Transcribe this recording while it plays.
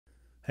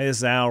Hey,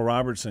 it's Al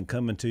Robertson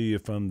coming to you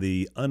from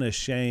the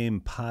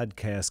Unashamed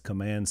Podcast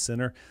Command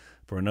Center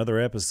for another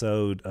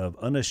episode of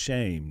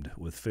Unashamed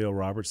with Phil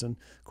Robertson.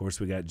 Of course,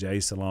 we got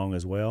Jase along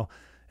as well.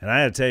 And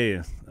I got to tell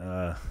you,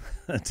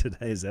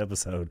 today's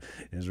episode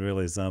is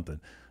really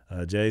something.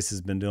 Jase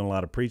has been doing a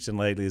lot of preaching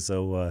lately,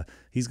 so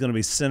he's going to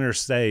be center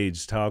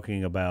stage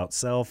talking about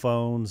cell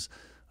phones,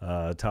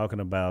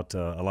 talking about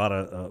a lot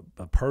of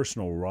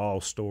personal, raw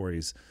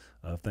stories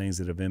of things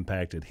that have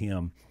impacted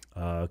him.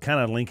 Kind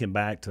of linking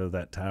back to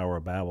that Tower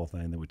of Babel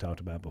thing that we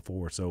talked about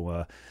before.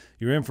 So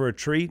you're in for a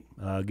treat.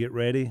 Get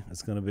ready.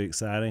 It's going to be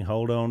exciting.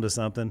 Hold on to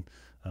something.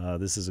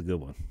 This is a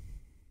good one.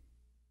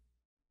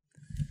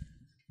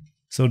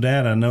 So,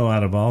 Dad, I know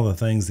out of all the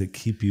things that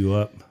keep you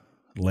up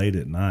late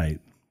at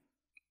night,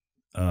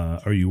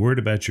 are you worried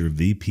about your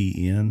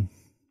VPN?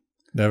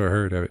 Never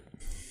heard of it.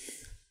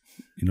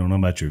 You don't know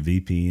about your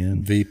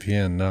VPN?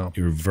 VPN, no.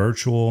 Your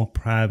virtual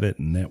private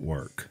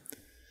network.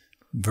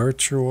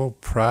 Virtual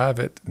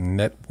private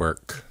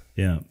network.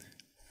 Yeah.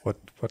 What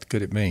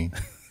could it mean?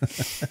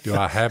 Do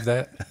I have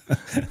that?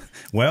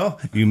 Well,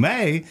 you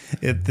may.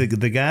 If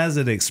the guys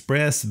at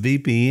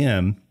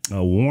ExpressVPN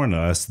warn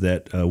us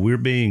that we're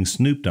being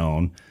snooped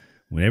on.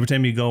 When every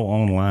time you go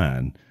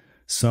online,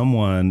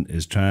 someone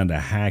is trying to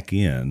hack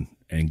in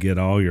and get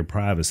all your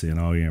privacy and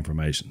all your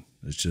information.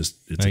 It's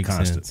a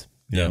constant.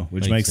 You know,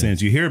 which makes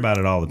sense. You hear about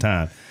it all the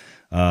time.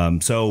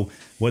 So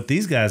what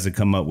these guys have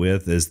come up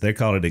with is they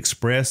call it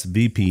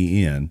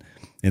ExpressVPN.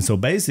 And so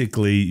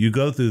basically you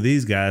go through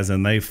these guys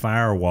and they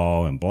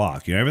firewall and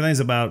block. You know,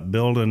 everything's about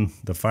building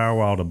the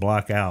firewall to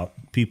block out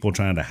people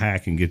trying to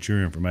hack and get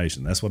your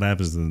information. That's what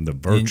happens in the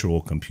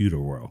virtual computer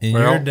world. In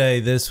your day,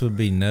 this would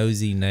be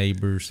nosy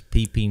neighbors,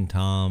 peeping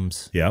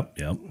Toms. Yep.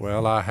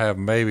 Well,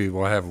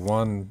 we'll have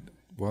one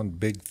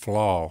big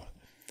flaw.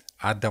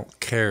 I don't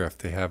care if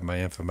they have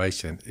my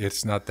information.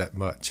 It's not that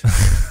much.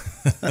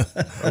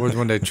 It was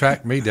when they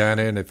tracked me down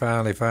there and they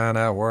finally find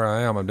out where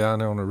I am. I'm down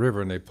there on the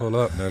river and they pull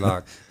up and they're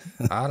like,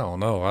 I don't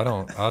know. I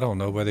don't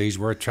know whether he's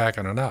worth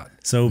tracking or not.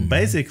 So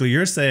basically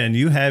you're saying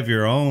you have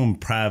your own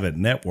private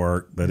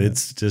network, but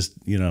it's just,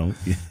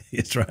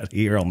 it's right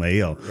here on the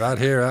hill. Right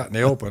here out in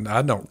the open.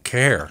 I don't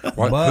care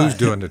who's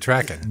doing the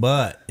tracking.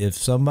 But if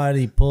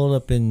somebody pulled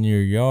up in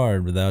your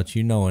yard without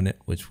you knowing it,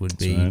 which would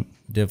be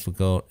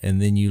difficult, and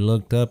then you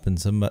looked up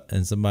and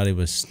somebody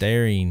was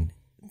staring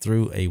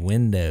through a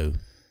window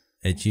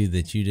at you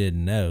that you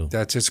didn't know.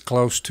 That's as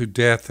close to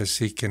death as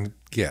he can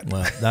get.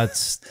 Well,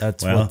 that's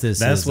what this is.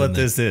 That's what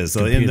this is.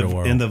 So in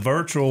the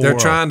virtual world, they're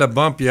trying to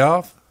bump you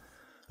off.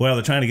 Well,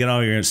 they're trying to get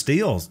all your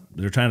steals.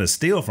 They're trying to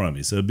steal from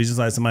you. So it'd be just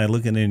like somebody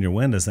looking in your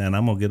window saying,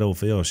 "I'm gonna get old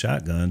Phil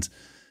shotguns,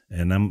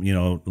 and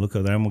look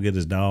over there. I'm gonna get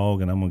his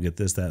dog, and I'm gonna get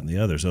this, that, and the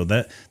other." So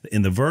that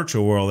in the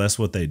virtual world, that's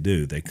what they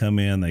do. They come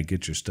in, they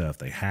get your stuff,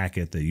 they hack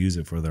it, they use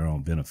it for their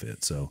own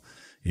benefit. So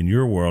in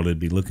your world, it'd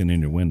be looking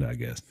in your window, I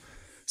guess.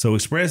 So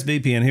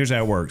ExpressVPN, here's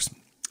how it works.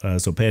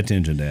 So pay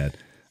attention, Dad.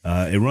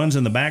 It runs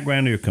in the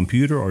background of your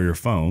computer or your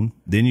phone.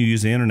 Then you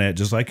use the internet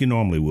just like you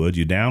normally would.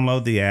 You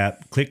download the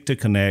app, click to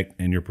connect,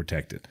 and you're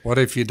protected. What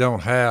if you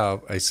don't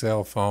have a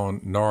cell phone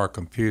nor a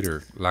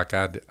computer like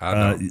I don't?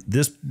 I've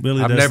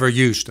never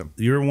used them.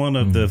 You're one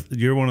of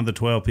the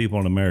 12 people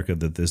in America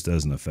that this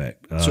doesn't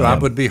affect. So I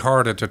would be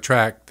harder to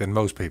track than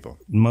most people.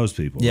 Most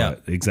people, yeah,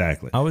 right,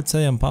 exactly. I would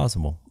say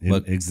impossible.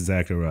 But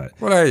exactly right.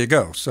 Well, there you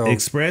go. So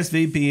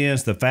ExpressVPN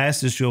is the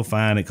fastest you'll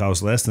find. It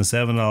costs less than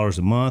 $7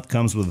 a month.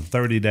 Comes with a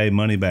 30-day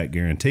money-back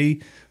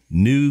guarantee.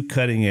 New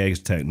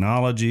cutting-edge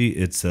technology.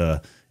 It's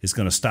going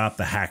to stop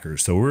the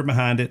hackers. So we're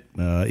behind it.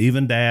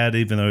 Even Dad,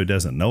 even though he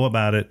doesn't know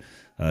about it,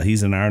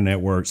 he's in our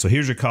network. So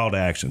here's your call to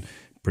action.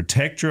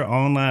 Protect your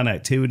online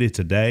activity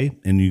today,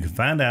 and you can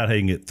find out how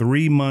you can get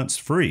 3 months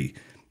free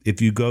if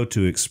you go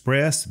to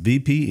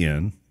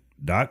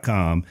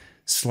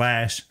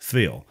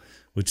expressvpn.com/Phil,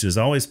 which is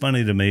always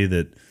funny to me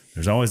that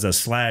there's always a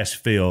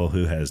 /Phil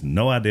who has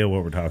no idea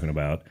what we're talking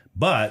about.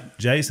 But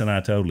Jase and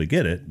I totally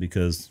get it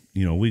because,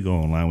 we go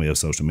online, we have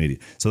social media.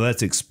 So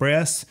that's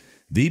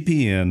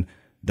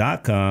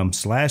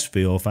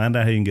expressvpn.com/Phil. Find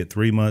out how you can get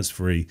 3 months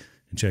free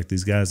and check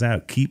these guys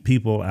out. Keep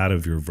people out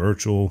of your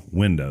virtual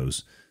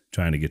windows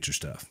trying to get your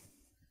stuff.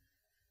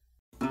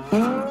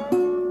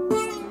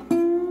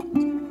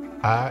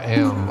 I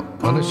am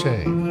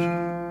unashamed.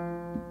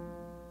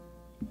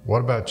 What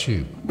about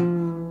you?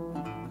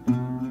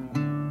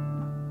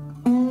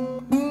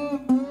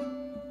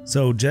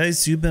 So,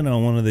 Jase, you've been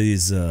on one of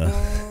these.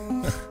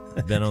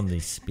 Been on the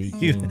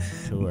speaking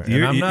tour.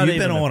 You've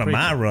been on one of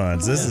my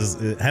runs. This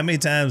is how many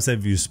times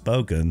have you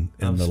spoken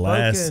in the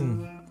last?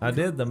 I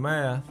did the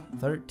math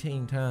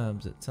 13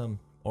 times at some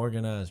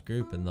organized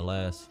group in the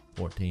last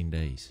 14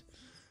 days.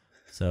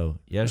 So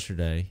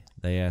yesterday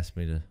they asked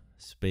me to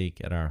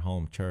speak at our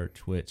home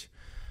church, which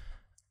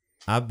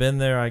I've been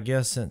there, I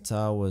guess, since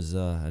I was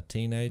a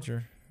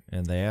teenager.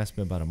 And they asked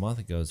me about a month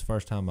ago. It's the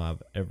first time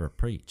I've ever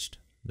preached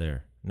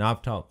there. Now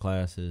I've taught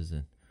classes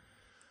and.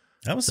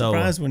 I was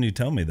surprised when you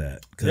told me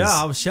that. Yeah,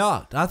 I was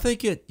shocked. I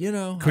think it,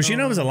 Because it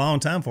was a long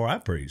time before I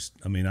preached.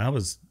 I mean, I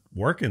was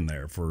working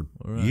there for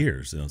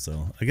years.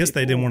 So I guess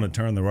they didn't want to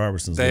turn the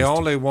Robertsons. They loose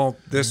only want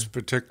this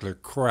particular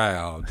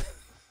crowd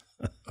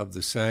of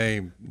the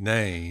same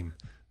name.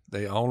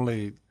 They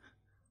only,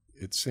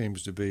 it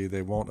seems to be,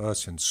 they want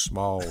us in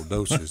small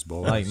doses,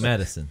 boys. Like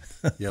medicine.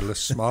 Yeah, the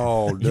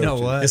small doses. You know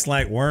what? It's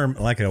like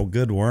a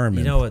good worm.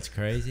 You know what's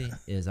crazy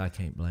is I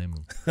can't blame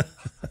them.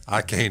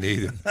 I can't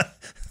either.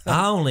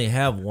 I only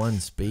have one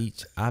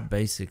speech. I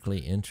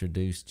basically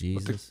introduced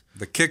Jesus.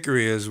 The kicker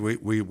is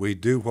we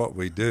do what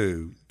we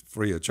do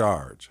free of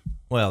charge.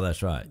 Well,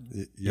 that's right.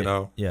 You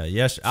know? Yeah,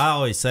 yes. I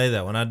always say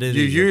that when I do You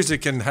these. usually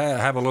can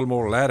have a little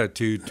more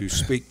latitude to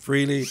speak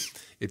freely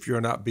if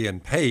you're not being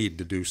paid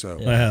to do so.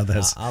 Well,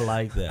 that's I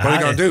like that. What are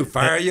you going to do,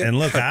 fire you? And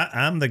look,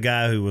 I'm the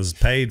guy who was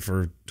paid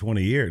for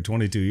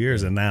 22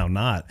 years, and now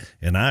not.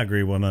 And I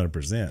agree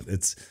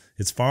 100%.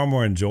 It's far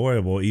more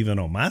enjoyable, even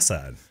on my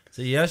side.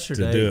 So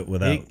yesterday, to do it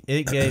without.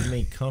 It gave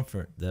me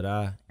comfort that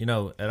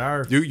at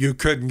our You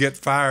couldn't get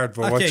fired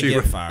for I what can't you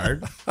get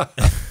fired.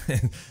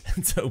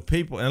 and so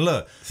people, and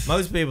look,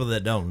 most people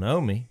that don't know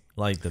me,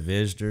 like the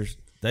visitors,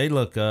 they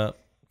look up.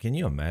 Can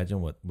you imagine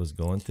what was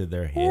going through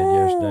their head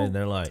yesterday? And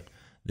they're like,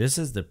 "This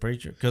is the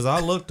preacher." Because I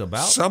looked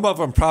about. Some of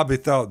them probably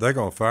thought they're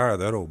going to fire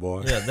that old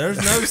boy. Yeah,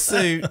 there's no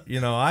suit.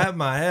 I have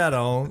my hat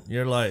on.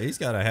 You're like, he's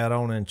got a hat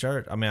on in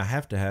church. I mean, I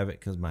have to have it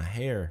because my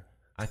hair,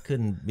 I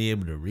couldn't be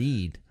able to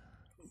read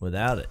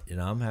without it.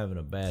 I'm having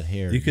a bad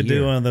hair. You could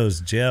do one of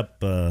those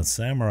Jep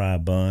samurai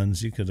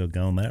buns. You could have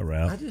gone that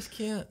route. I just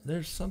can't.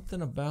 There's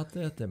something about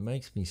that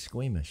makes me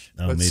squeamish.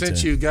 Oh, But me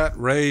since too. you got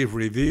rave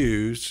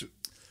reviews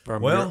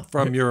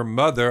from your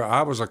mother,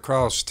 I was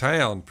across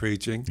town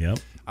preaching. Yep.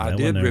 I that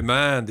did one there.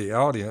 remind the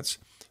audience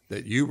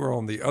that you were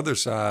on the other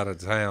side of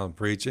town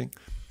preaching.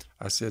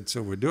 I said,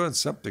 so we're doing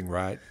something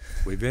right.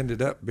 We've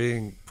ended up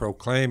being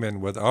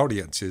proclaiming with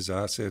audiences.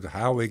 I said,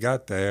 how we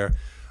got there,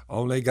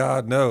 only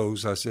God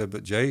knows. I said,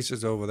 but Jase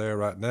is over there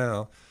right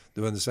now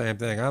doing the same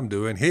thing I'm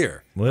doing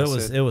here. Well,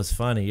 it was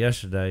funny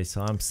yesterday.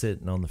 So I'm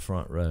sitting on the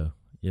front row,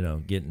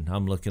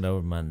 I'm looking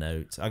over my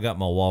notes. I got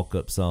my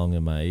walk-up song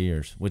in my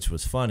ears, which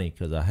was funny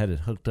because I had it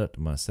hooked up to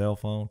my cell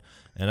phone,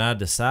 and I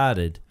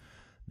decided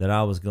that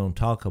I was going to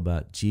talk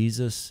about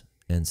Jesus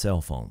and cell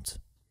phones.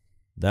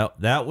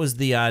 That was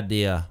the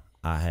idea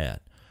I had,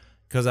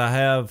 because I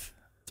have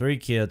 3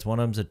 kids. One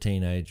of them's a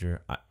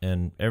teenager,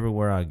 and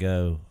everywhere I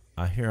go,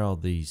 I hear all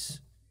these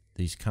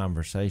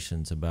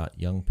conversations about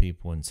young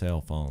people and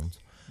cell phones.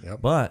 Yep.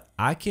 But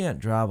I can't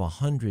drive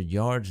 100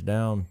 yards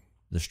down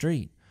the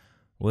street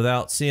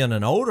without seeing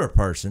an older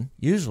person,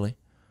 usually,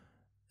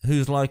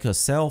 who's like a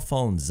cell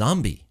phone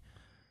zombie.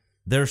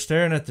 They're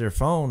staring at their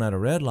phone at a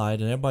red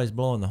light, and everybody's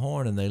blowing the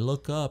horn, and they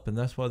look up, and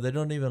that's why they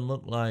don't even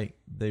look like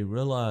they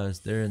realize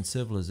they're in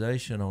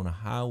civilization on a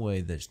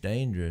highway that's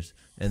dangerous,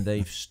 and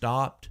they've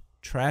stopped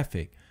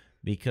traffic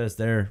because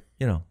they're,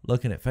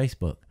 looking at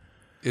Facebook.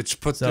 It's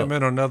put them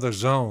in another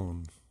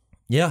zone.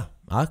 Yeah,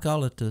 I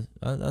call it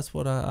that's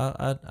what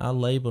I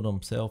labeled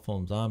them, cell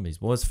phone zombies.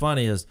 What's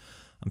funny is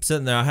I'm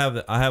sitting there. I have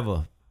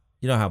a,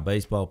 how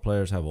baseball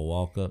players have a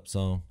walk-up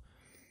song,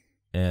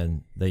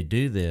 and they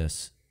do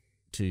this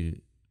to,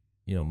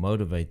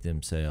 motivate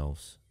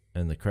themselves,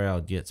 and the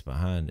crowd gets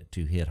behind it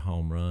to hit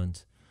home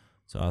runs.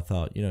 So I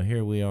thought,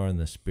 here we are in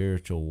the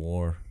spiritual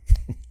war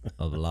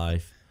of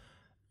life.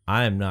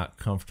 I am not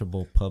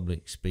comfortable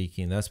public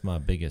speaking. That's my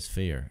biggest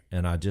fear.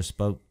 And I just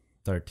spoke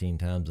 13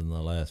 times in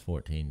the last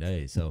 14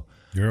 days. So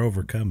You're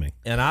overcoming.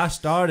 And I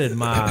started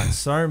my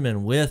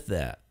sermon with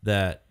that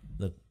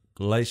the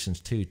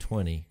Galatians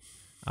 2:20,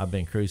 I've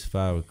been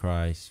crucified with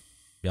Christ.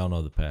 Y'all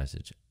know the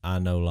passage. I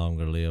no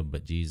longer live,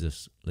 but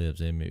Jesus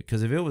lives in me.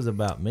 Because if it was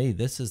about me,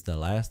 this is the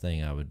last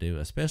thing I would do,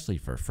 especially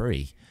for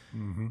free,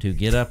 to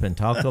get up and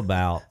talk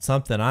about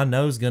something I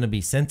know is going to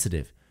be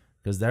sensitive.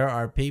 Because there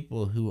are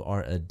people who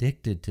are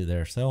addicted to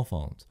their cell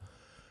phones.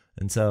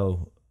 And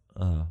so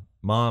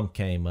Mom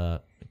came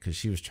up because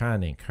she was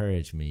trying to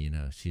encourage me,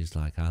 She's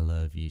like, I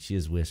love you. She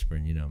was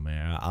whispering,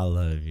 man, I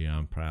love you.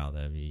 I'm proud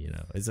of you,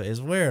 It's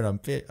weird.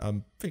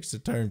 I'm fixed to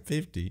turn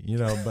 50,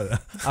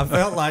 but I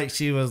felt like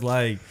she was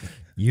like,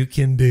 you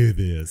can do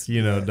this,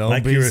 don't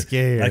like be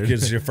scared. Like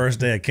it's your first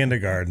day of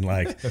kindergarten.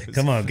 Like,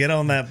 come on, get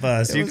on that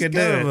bus. You can do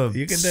it.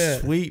 You can do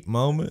it. Sweet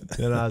moment.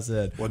 And I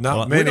said, Well,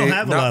 not we don't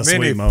have a lot of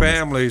sweet moments.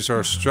 families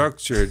are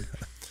structured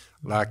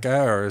like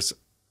ours.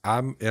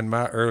 I'm in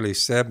my early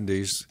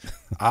 70s.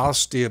 I'll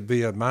still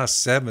be in my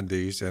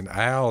 70s, and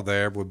Al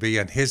there will be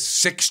in his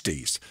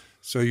 60s.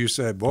 So you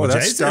said, boy,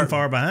 that's Jay's not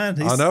far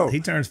behind. I know.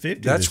 He turns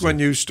 50. That's this when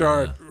year. you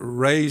start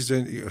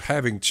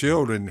having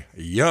children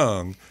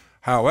young.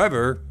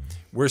 However,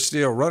 we're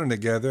still running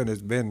together, and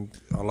it's been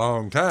a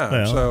long time.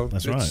 Well, so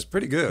that's it's right.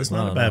 pretty good. It's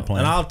not a bad plan.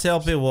 And I'll tell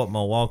people what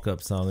my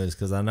walk-up song is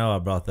because I know I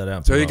brought that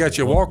out. So you got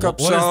your walk-up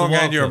What is the song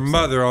and your walk-up song?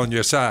 mother on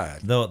your side.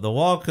 The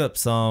walk-up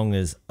song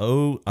is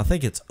I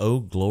think it's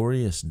 "Oh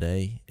Glorious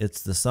Day."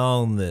 It's the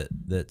song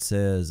that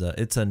says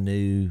it's a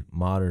new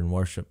modern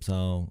worship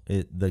song.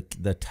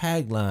 The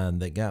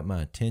tagline that got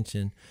my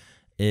attention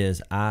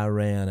is I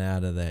ran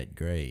out of that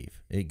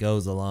grave. It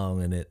goes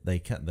along and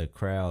the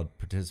crowd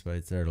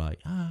participates. They're like,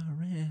 I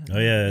ran. Oh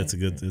yeah,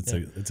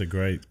 it's a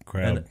great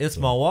crowd. And it's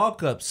my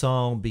walk-up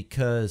song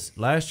because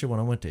last year when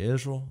I went to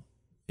Israel,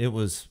 it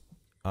was,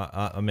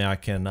 I mean, I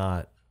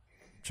cannot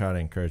try to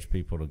encourage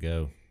people to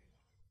go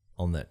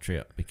on that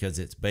trip because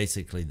it's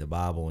basically the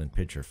Bible in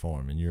picture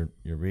form, and you're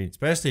reading,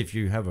 especially if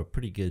you have a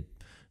pretty good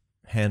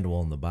handle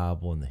on the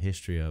Bible and the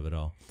history of it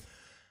all.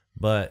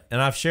 But, and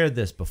I've shared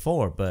this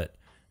before, but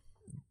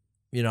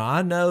you know,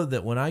 I know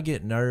that when I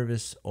get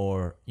nervous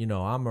or, you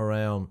know, I'm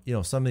around, you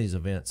know, some of these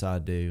events I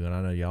do, and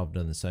I know y'all have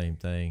done the same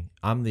thing,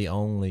 I'm the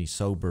only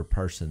sober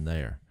person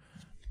there.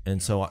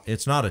 And so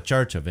it's not a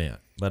church event,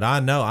 but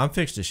I know I'm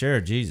fixed to share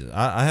Jesus.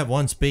 I have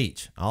one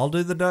speech. I'll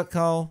do the duck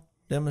call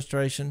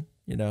demonstration,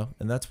 you know,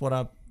 and that's what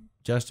I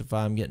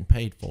justify I'm getting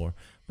paid for.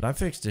 But I'm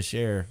fixed to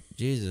share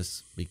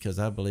Jesus because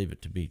I believe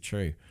it to be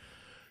true.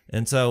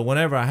 And so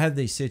whenever I have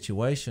these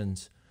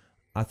situations,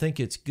 I think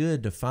it's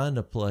good to find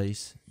a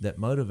place that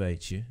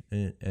motivates you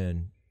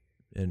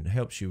and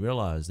helps you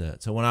realize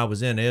that. So when I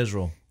was in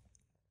Israel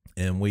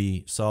and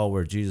we saw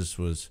where Jesus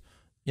was,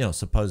 you know,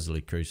 supposedly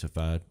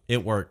crucified,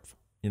 it worked,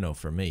 you know,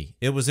 for me.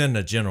 It was in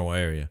the general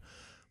area.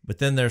 But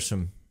then there's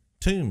some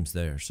tombs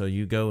there. So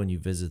you go and you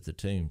visit the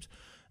tombs.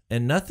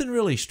 And nothing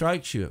really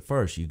strikes you at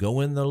first. You go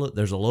in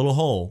there's a little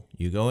hole.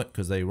 You go in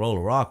because they roll a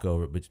rock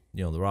over it, but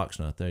you know the rock's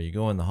not there. You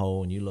go in the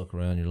hole and you look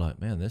around. You're like,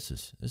 man, this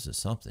is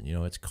something. You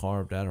know, it's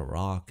carved out of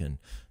rock and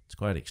it's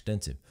quite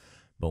extensive.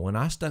 But when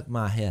I stuck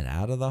my head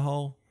out of the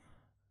hole,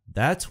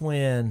 that's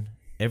when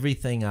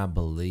everything I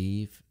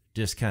believe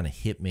just kind of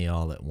hit me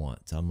all at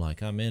once. I'm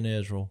like, I'm in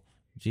Israel.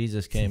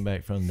 Jesus came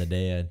back from the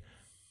dead.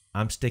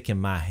 I'm sticking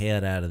my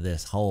head out of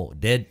this hole.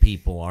 Dead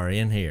people are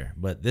in here,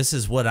 but this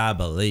is what I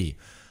believe.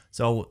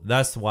 So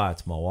that's why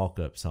it's my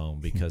walk-up song,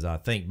 because I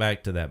think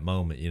back to that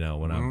moment, you know,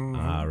 when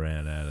I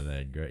ran out of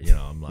that grave, you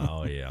know, I'm like,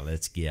 oh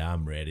yeah,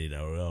 I'm ready to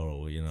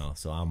roll, you know,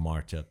 so I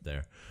march up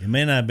there. It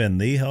may not have been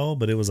the hole,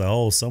 but it was a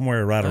hole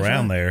somewhere right That's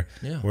around right.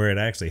 there where it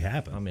actually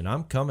happened. I mean,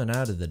 I'm coming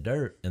out of the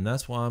dirt, and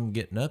that's why I'm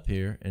getting up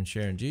here and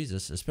sharing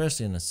Jesus,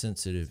 especially in the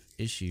sensitive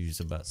issues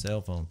about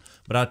cell phone.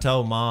 But I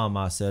told Mom,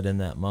 I said in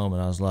that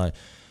moment, I was like,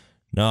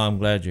 no, I'm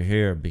glad you're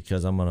here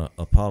because I'm going to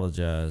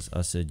apologize.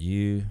 I said,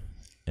 you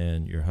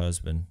and your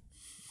husband,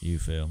 you,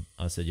 Phil,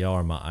 I said, y'all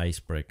are my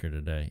icebreaker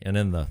today. And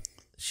then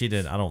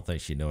I don't think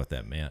she knew what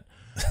that meant.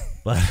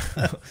 But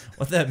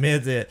what that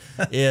meant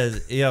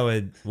is, you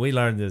know, we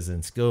learned this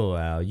in school,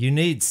 Al. You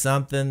need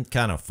something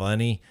kind of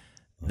funny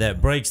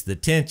that breaks the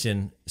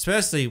tension,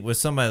 especially with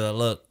somebody that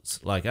looks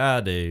like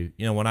I do.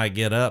 You know, when I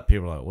get up,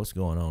 people are like, what's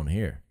going on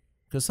here?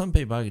 Because some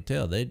people I could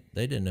tell, they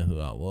didn't know who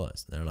I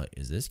was. They're like,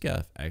 is this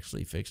guy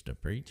actually fixed to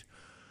preach?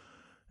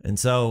 And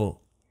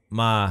so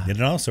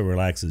it also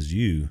relaxes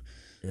you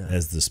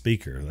as the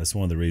speaker. That's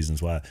one of the reasons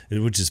why,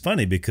 which is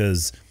funny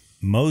because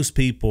most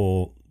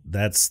people,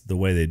 that's the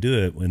way they do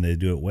it when they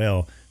do it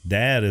well.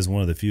 Dad is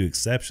one of the few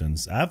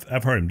exceptions.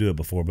 I've heard him do it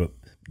before, but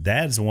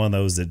Dad's one of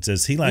those that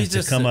he likes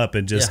to come up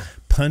and just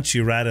punch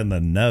you right in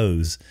the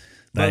nose.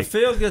 But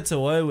Phil gets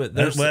away with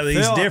this. Well,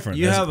 he's different.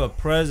 You have a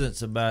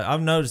presence about it.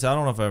 I've noticed, I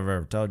don't know if I've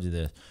ever told you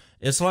this.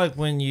 It's like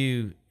when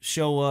you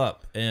show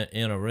up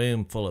in a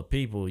room full of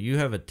people, you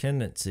have a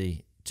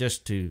tendency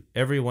just to,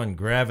 everyone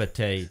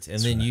gravitates, and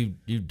then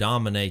you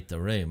dominate the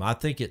room. I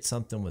think it's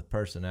something with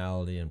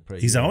personality and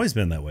he's always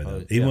been that way,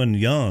 though. Even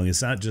young,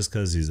 it's not just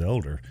because he's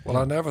older. Well,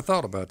 I never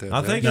thought about that.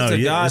 I think it's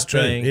a God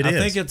thing. I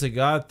think it's a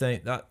God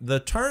thing. The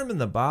term in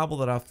the Bible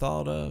that I've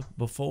thought of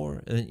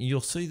before, and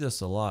you'll see this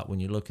a lot when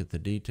you look at the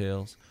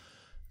details,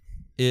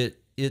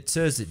 it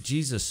says that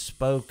Jesus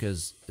spoke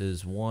as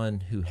one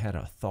who had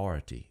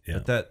authority. Yeah.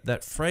 But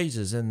that phrase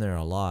is in there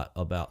a lot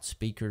about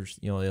speakers.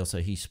 You know, they'll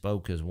say he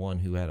spoke as one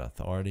who had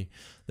authority.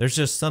 There's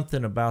just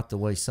something about the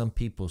way some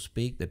people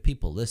speak that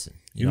people listen.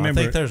 You know, I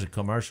think there's a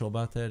commercial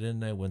about that, isn't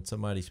there? When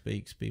somebody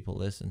speaks, people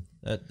listen.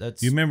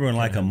 That's. You remember when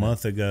like a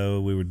month ago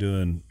we were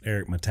doing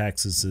Eric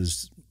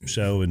Metaxas's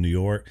show in New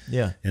York?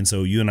 Yeah. And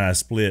so you and I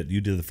split.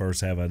 You did the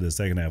first half, I did the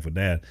second half with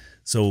Dad.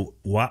 So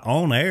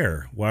on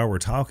air, while we're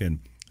talking,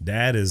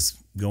 Dad is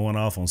going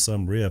off on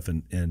some riff,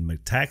 and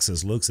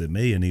Metaxas looks at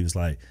me and he was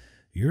like,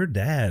 your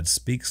dad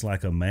speaks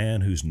like a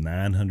man who's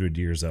 900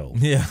 years old.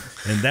 Yeah.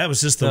 And that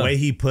was just the way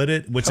he put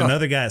it, which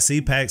another guy at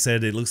CPAC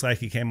said it looks like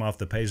he came off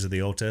the page of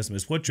the Old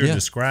Testament. It's what you're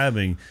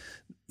describing.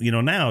 You know,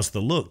 now it's the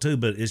look too,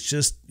 but it's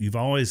just, you've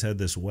always had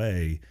this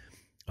way,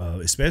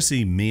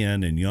 especially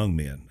men and young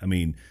men. I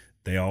mean,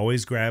 they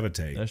always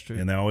gravitate. That's true.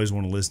 And they always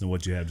want to listen to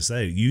what you have to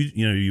say.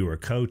 You know, you were a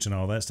coach and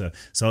all that stuff.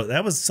 So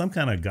that was some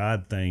kind of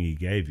God thing he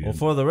gave you. Well,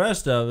 for the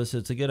rest of us,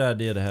 it's a good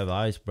idea to have an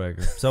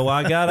icebreaker. So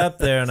I got up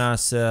there and I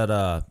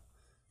said,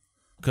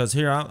 because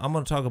here I'm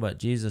going to talk about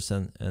Jesus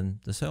and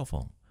the cell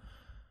phone.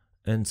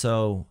 And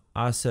so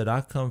I said, I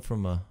come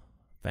from a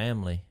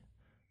family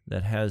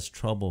that has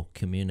trouble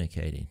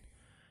communicating.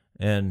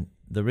 And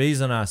the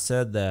reason I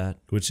said that,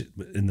 which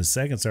in the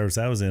second service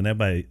I was in,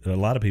 a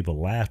lot of people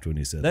laughed when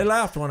you said that. They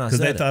laughed when I said it.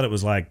 Because they thought it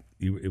was like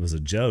it was a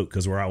joke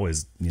because we're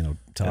always,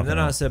 talking. And then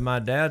I said, my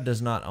dad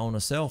does not own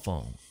a cell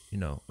phone,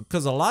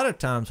 because a lot of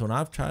times when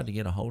I've tried to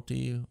get a hold of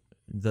you,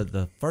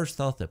 the first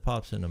thought that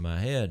pops into my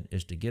head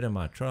is to get in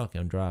my truck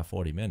and drive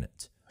 40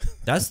 minutes.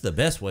 That's the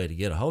best way to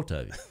get a hold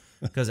of you,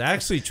 because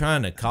actually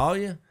trying to call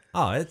you,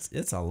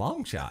 it's a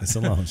long shot. It's a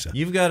long shot.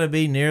 You've got to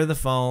be near the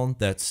phone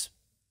that's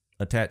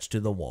attached to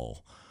the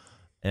wall,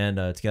 and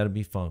it's got to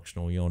be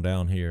functional.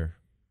 Down here,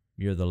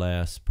 you're the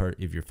last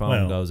if your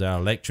phone goes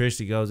out,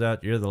 electricity goes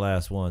out, you're the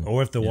last one.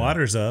 Or if the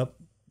water's up,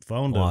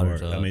 phone doesn't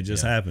work. Up, it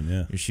just happened.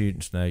 Yeah, you're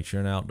shooting snakes.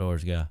 You're an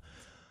outdoors guy.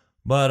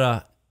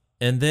 But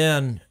and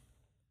then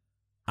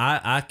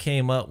I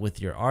came up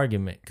with your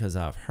argument because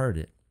I've heard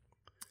it,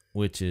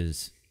 which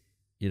is,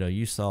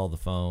 you saw the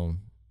phone,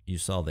 you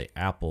saw the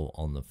apple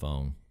on the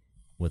phone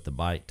with the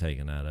bite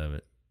taken out of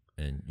it,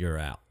 and you're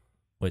out.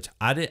 Which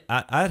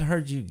I'd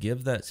heard you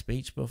give that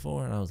speech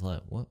before, and I was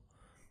like, what?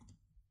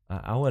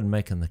 I wasn't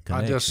making the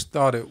connection. I just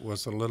thought it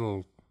was a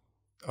little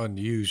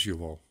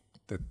unusual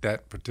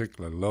that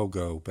particular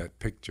logo, that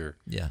picture.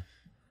 Yeah.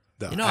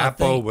 The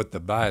apple with the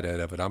bite out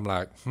of it. I'm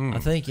like, I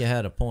think you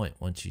had a point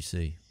once you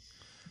see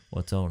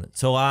what's on it.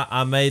 So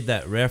I made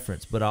that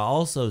reference, but I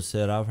also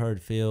said I've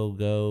heard Phil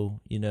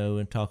go,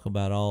 and talk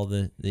about all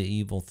the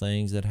evil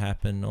things that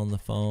happen on the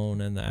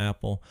phone and the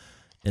apple.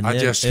 And I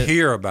just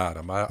hear about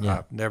them.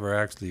 I've never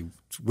actually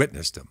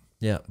witnessed them.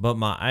 Yeah, but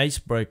my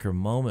icebreaker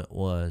moment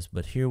was,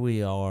 but here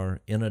we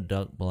are in a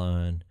duck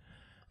blind,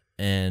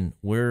 and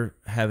we're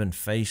having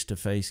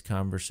face-to-face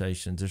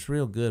conversations. It's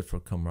real good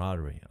for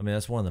camaraderie. I mean,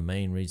 that's one of the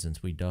main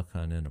reasons we duck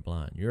hunt in a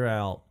blind. You're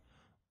out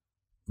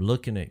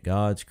looking at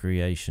God's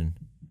creation.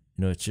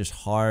 It's just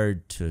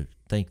hard to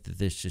think that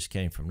this just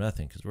came from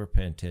nothing because we're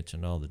paying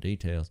attention to all the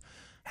details.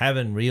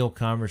 Having real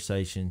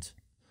conversations,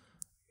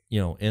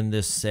 in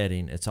this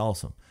setting, it's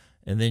awesome.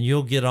 And then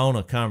you'll get on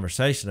a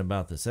conversation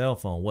about the cell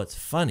phone. What's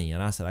funny,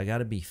 and I said, I got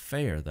to be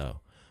fair,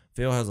 though.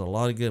 Phil has a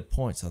lot of good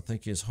points. I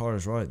think his heart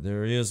is right.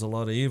 There is a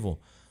lot of evil.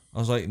 I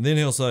was like, and then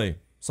he'll say,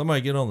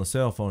 somebody get on the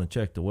cell phone and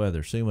check the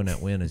weather, see when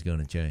that wind is going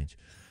to change.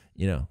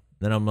 Then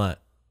I'm like,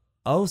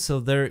 oh, so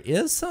there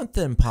is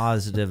something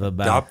positive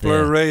about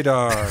Doppler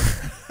radar.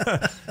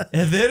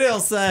 And then he'll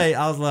say,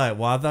 I was like,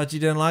 well, I thought you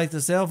didn't like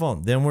the cell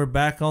phone. Then we're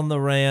back on the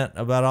rant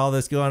about all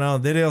this going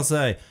on. Then he'll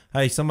say,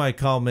 hey, somebody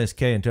call Miss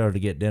K and tell her to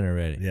get dinner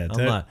ready. Yeah,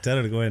 tell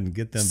her to go ahead and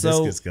get them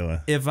biscuits going.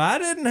 If I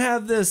didn't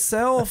have this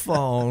cell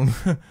phone,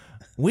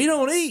 we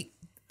don't eat.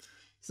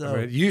 So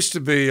it used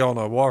to be on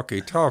a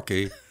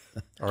walkie-talkie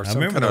or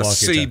some kind of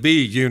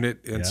CB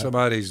unit in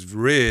somebody's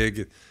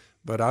rig,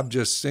 but I've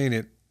just seen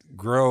it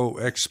grow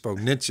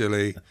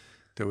exponentially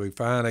till we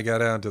finally got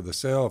down to the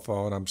cell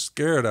phone. I'm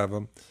scared of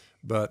them,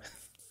 but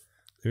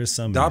there's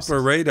some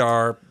Doppler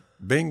radar,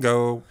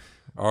 bingo,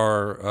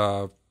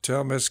 or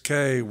tell Miss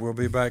K we'll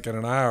be back in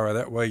an hour.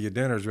 That way your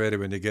dinner's ready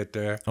when you get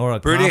there. Or a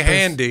pretty compass.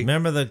 handy.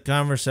 Remember the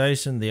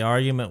conversation, the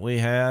argument we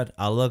had?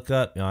 I look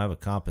up, I have a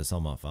compass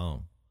on my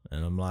phone,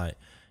 and I'm like,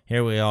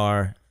 here we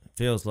are. It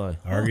feels like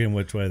arguing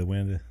which way the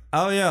wind is.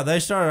 Oh yeah, they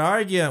started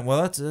arguing.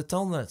 Well, it's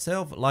on that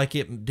cell phone. Like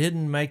it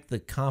didn't make the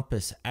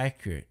compass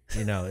accurate.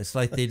 It's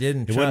like they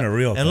didn't. It wasn't a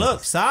real. And compass.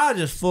 look, Si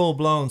just full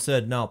blown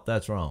said, nope,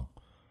 that's wrong.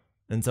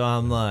 And so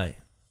I'm like,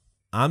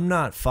 I'm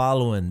not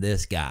following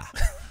this guy.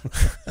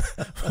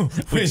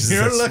 When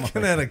you're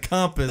looking at a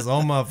compass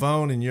on my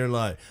phone and you're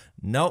like,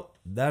 nope,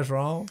 that's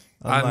wrong.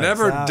 I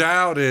never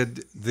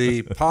doubted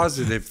the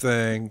positive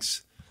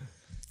things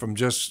from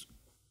just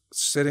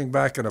sitting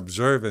back and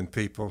observing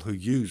people who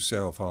use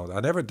cell phones.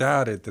 I never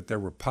doubted that there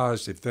were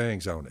positive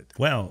things on it.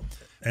 Well,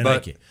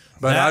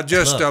 but I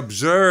just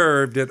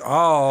observed it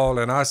all,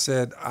 and I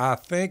said, I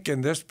think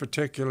in this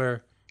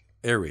particular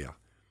area,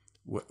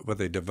 with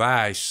a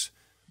device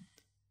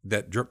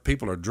that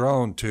people are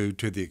drawn to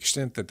the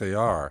extent that they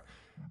are,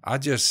 I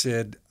just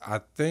said,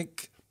 I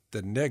think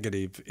the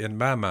negative in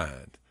my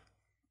mind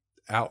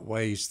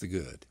outweighs the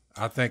good.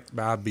 I think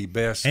I'd be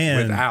best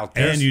without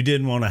this. And you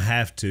didn't want to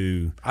have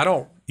to.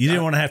 You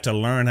didn't want to have to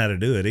learn how to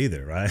do it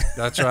either, right?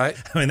 That's right.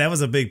 I mean, that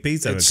was a big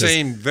piece of it. It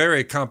seemed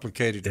very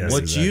complicated to me.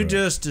 What you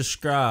just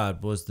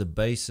described was the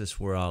basis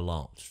where I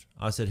launched.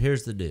 I said,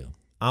 here's the deal.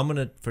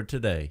 For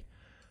today,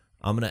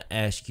 I'm going to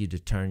ask you to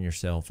turn your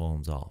cell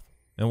phones off.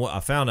 And what I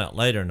found out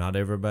later, not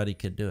everybody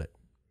could do it.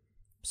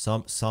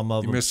 Some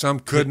of them. Some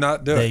could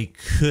not do it. They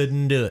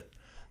couldn't do it.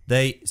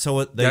 That's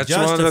one of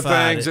the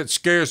things that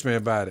scares me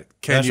about it.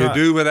 Can you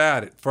do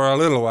without it for a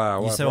little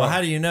while? You say, well,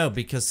 how do you know?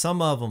 Because some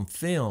of them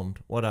filmed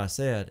what I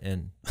said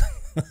and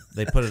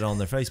they put it on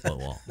their Facebook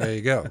wall. There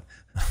you go.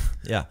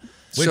 Yeah.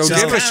 So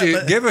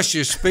give us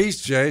your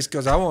speech, Jase,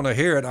 because I want to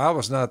hear it. I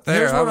was not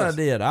there. Here's what I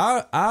did.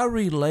 I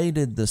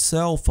related the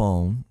cell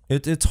phone.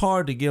 It's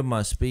hard to give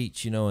my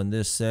speech, in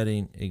this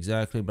setting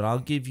exactly, but I'll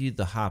give you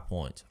the high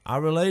points. I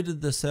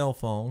related the cell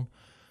phone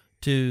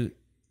to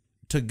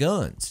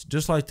guns,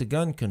 just like the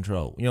gun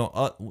control.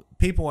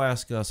 People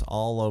ask us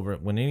all over,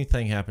 when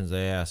anything happens,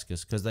 they ask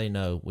us because they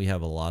know we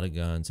have a lot of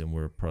guns and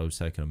we're pro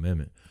Second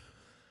Amendment.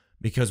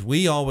 Because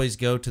we always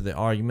go to the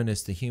argument,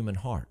 it's the human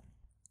heart.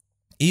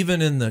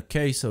 even in the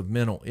case of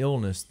mental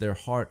illness, their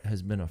heart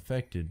has been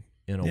affected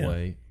in a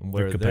way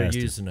where they're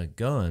using a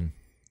gun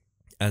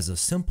as a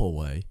simple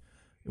way.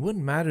 It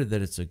wouldn't matter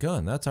that it's a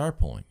gun. That's our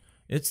point.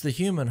 It's the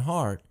human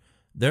heart.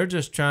 They're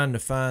just trying to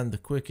find the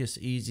quickest,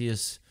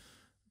 easiest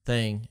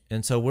thing.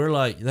 And so we're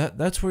like,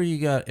 that's where you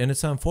got, and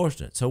it's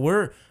unfortunate. So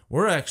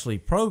we're actually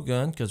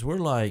pro-gun because we're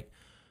like,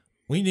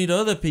 we need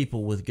other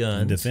people with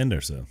guns. And defend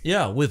ourselves.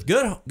 Yeah, with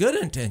good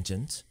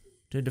intentions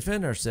to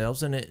defend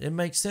ourselves, and it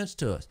makes sense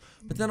to us.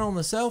 But then on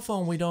the cell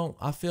phone, we don't,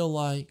 I feel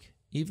like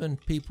even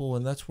people,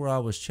 and that's where I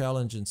was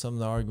challenging some of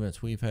the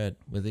arguments we've had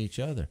with each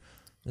other.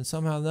 And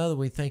somehow or another,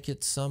 we think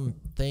it's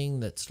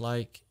something that's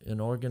like an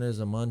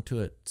organism unto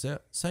it.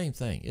 Same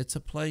thing. It's a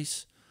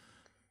place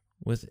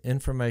with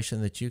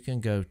information that you can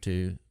go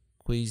to,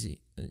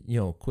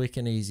 quick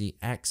and easy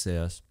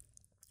access.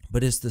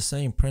 But it's the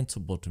same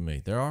principle to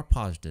me. There are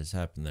positives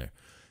happen there.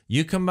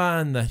 You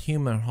combine the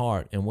human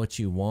heart and what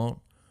you want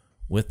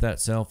with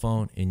that cell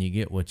phone, and you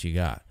get what you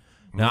got.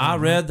 Now, I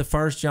read the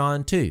 1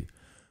 John 2,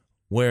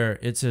 where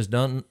it says,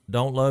 don't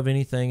love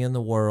anything in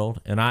the world.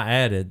 And I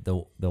added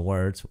the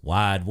words,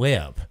 wide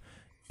web.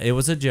 It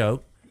was a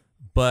joke,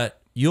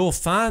 but you'll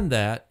find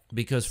that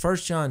because 1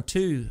 John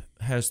 2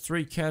 has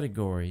 3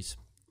 categories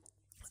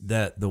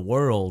that the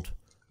world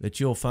that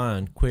you'll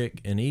find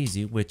quick and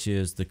easy, which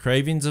is the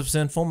cravings of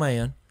sinful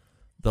man,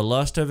 the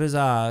lust of his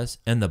eyes,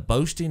 and the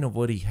boasting of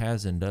what he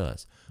has and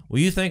does. Well,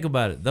 you think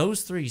about it.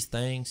 Those 3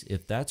 things,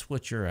 if that's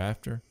what you're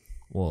after,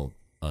 well,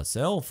 a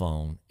cell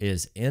phone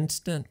is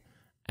instant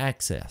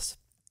access.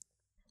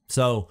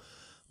 So,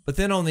 but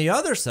then on the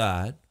other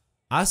side,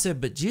 I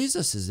said, but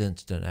Jesus is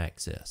instant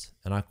access.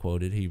 And I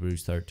quoted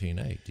Hebrews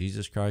 13:8.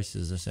 Jesus Christ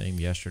is the same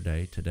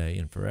yesterday, today,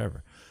 and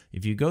forever.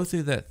 If you go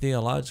through that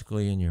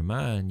theologically in your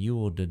mind, you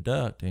will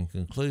deduct and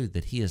conclude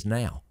that he is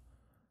now.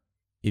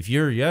 If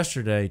you're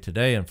yesterday,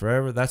 today, and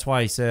forever, that's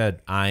why he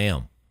said, I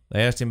am.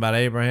 They asked him about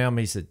Abraham.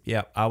 He said,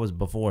 yeah, I was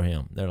before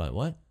him. They're like,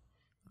 what?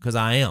 Because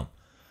I am.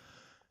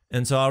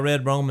 And so I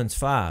read Romans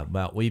 5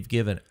 about we've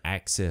given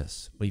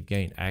access. We've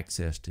gained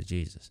access to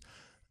Jesus.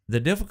 The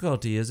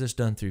difficulty is it's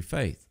done through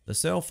faith. The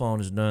cell phone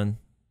is done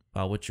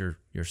by what you're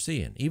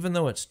seeing. Even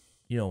though it's,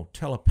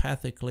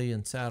 telepathically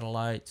and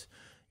satellites,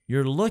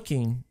 you're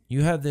looking,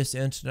 you have this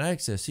instant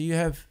access. So you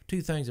have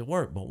 2 things at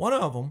work, but one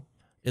of them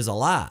is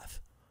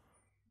alive.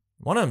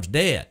 One of them's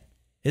dead.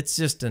 It's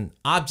just an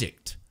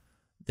object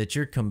that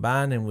you're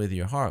combining with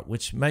your heart,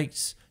 which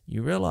makes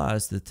you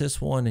realize that this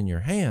one in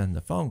your hand,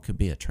 the phone, could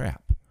be a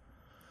trap.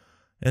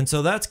 And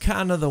so that's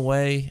kind of the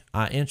way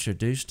I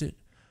introduced it.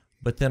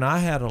 But then I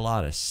had a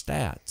lot of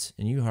stats,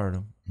 and you heard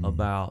them,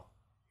 about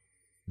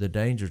the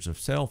dangers of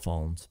cell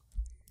phones,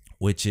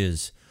 which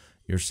is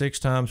you're 6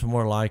 times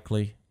more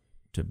likely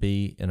to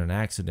be in an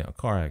accident, a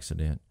car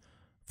accident,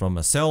 from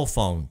a cell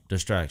phone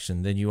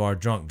distraction than you are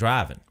drunk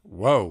driving.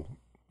 Whoa.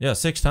 Yeah,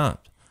 6 times.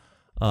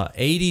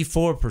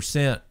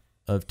 84%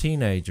 of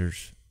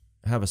teenagers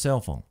have a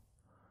cell phone.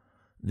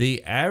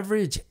 The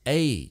average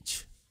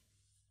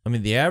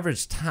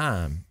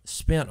time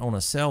spent on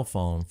a cell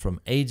phone from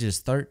ages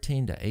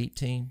 13 to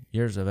 18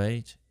 years of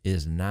age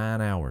is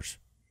 9 hours.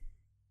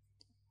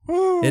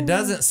 Woo. It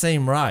doesn't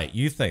seem right.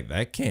 You think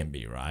that can't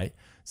be right.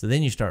 So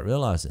then you start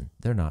realizing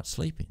they're not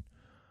sleeping.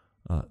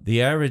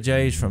 The average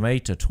age from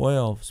 8 to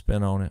 12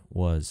 spent on it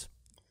was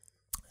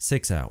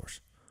 6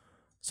 hours.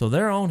 So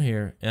they're on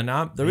here, and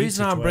the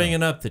reason I'm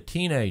bringing up the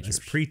teenagers.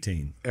 It's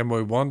preteen. And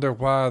we wonder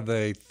why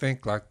they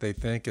think like they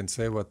think and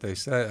say what they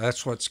say.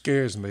 That's what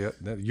scares me.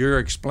 You're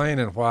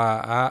explaining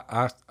why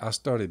I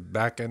started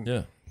backing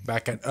up.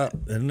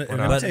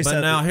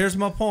 But now here's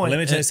my point. Let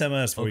me tell you something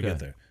else before we get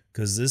there.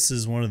 Because this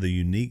is one of the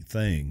unique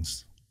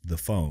things, the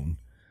phone,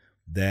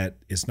 that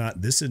it's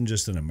not, this isn't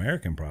just an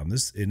American problem.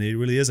 And it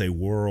really is a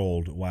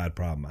worldwide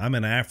problem. I'm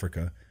in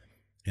Africa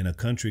in a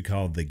country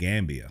called the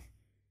Gambia.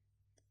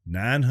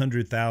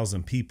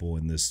 900,000 people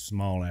in this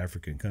small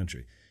African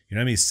country. You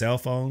know how many cell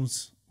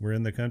phones were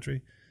in the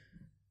country?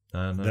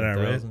 That I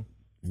read?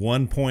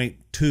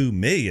 1.2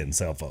 million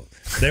cell phones.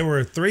 There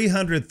were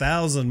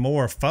 300,000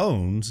 more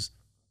phones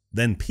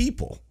than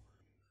people.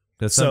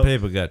 Because some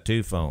people got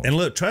 2 phones. And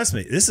look, trust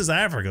me, this is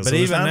Africa. But so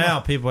even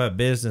now, people have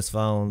business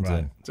phones.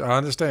 Right. So I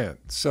understand.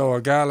 So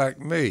a guy like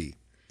me,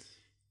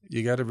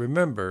 you got to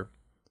remember,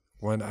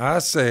 when I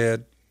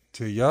said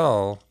to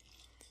y'all,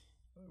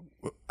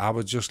 I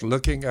was just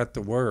looking at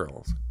the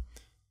world,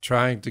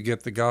 trying to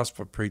get the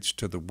gospel preached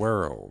to the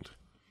world.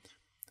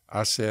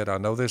 I said, I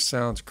know this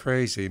sounds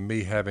crazy,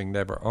 me having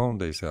never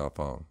owned a cell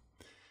phone,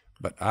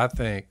 but I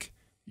think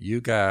you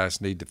guys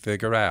need to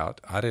figure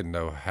out, I didn't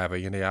have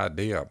any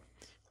idea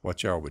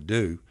what y'all would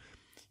do.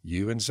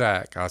 You and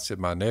Zach, I said,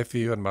 my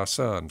nephew and my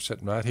son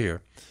sitting right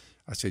here,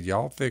 I said,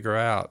 y'all figure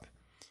out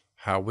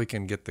how we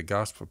can get the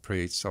gospel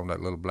preached on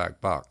that little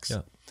black box.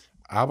 Yeah.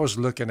 I was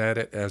looking at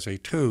it as a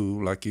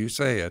tool, like you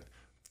said,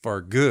 for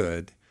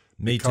good,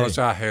 because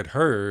I had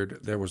heard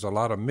there was a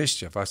lot of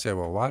mischief. I said,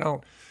 well, why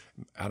don't,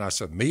 and I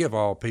said, me of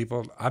all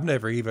people, I've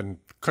never even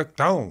clicked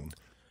on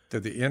to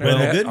the Well,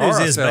 internet. the good news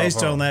or a is, cell based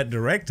phone. on that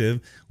directive,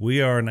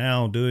 we are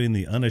now doing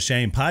the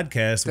Unashamed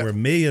podcast, where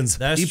millions of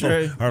That's people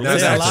true. are There's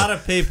listening. a lot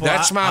of people.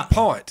 That's my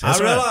point. I That's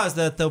right. realized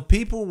that though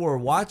people were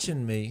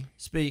watching me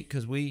speak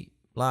because we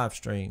live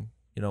stream.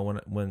 You know,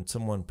 when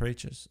someone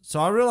preaches,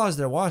 so I realized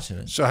they're watching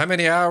it. So how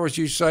many hours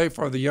you say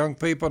for the young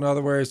people? In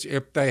other words,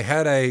 if they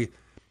had a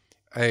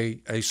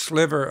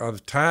sliver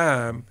of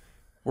time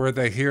where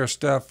they hear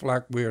stuff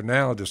like we are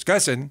now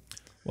discussing,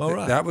 Well,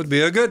 right. that would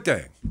be a good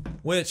thing.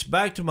 Which,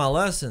 back to my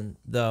lesson,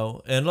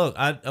 though, and look,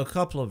 a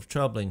couple of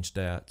troubling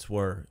stats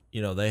were,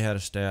 you know, they had a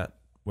stat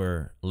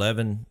where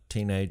 11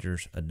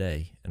 teenagers a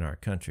day in our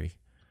country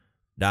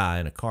die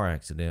in a car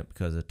accident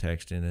because of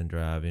texting and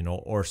driving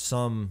or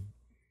some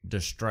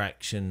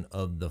distraction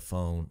of the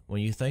phone.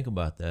 When you think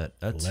about that,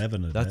 that's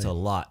 11 a day. a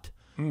lot.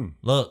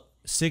 Look,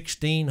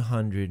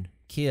 1,600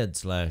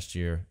 kids last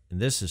year,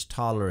 and this is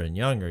taller and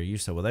younger. You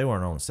said, well, they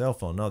weren't on a cell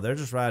phone. No, they're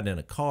just riding in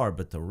a car,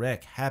 but the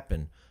wreck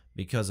happened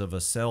because of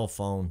a cell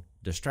phone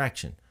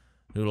distraction,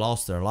 who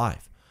lost their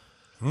life.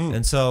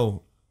 And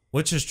so,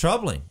 which is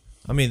troubling.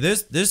 I mean,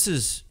 this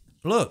is,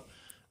 look,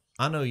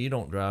 I know you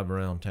don't drive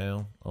around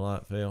town a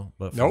lot, Phil,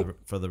 but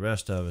for the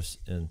rest of us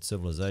in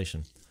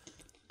civilization,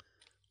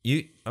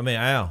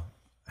 Al,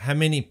 how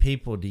many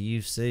people do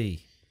you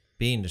see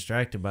being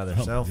distracted by their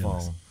cell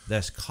phone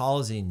that's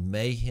causing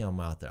mayhem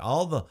out there?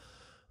 All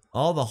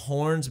the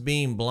horns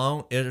being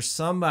blown. There's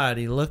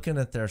somebody looking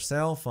at their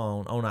cell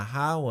phone on a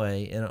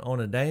highway and on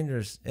a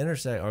dangerous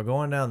interstate or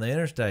going down the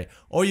interstate,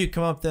 or you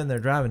come up there and they're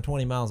driving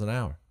 20 miles an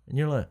hour, and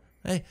you're like,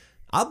 hey,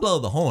 I blow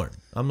the horn.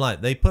 I'm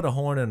like, they put a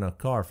horn in a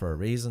car for a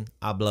reason.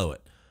 I blow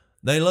it.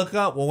 They look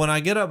up. Well, when I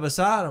get up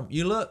beside them,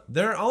 you look,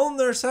 they're on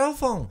their cell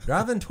phone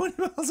driving 20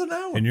 miles an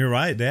hour. And you're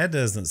right. Dad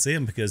doesn't see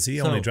them because he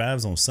only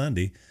drives on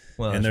Sunday.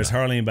 Well, and there's right.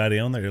 hardly anybody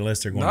on there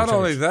unless they're going Not to church.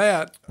 only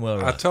that,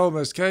 Well, I right. told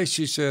Miss Case,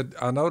 she said,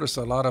 I noticed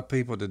a lot of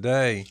people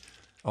today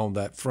on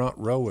that front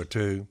row or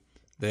two,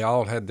 they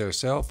all had their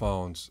cell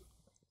phones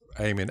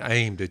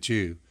aimed at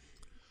you.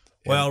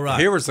 Well, And right.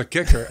 Here was the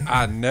kicker.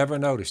 I never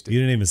noticed You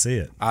it. didn't even see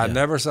it. I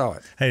never saw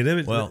it. Hey, let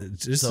me, Well,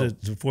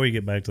 before you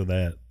get back to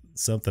that,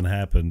 something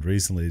happened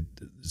recently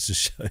to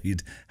show you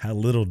how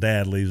little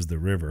Dad leaves the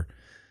river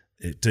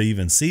to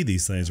even see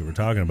these things that we're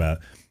talking about.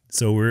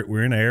 So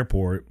we're in an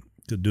airport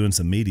doing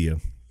some media,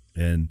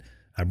 and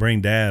I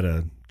bring Dad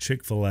a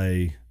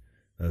Chick-fil-A,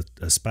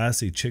 a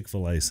spicy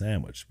Chick-fil-A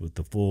sandwich with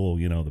the full,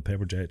 the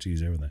pepper jack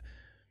cheese, everything.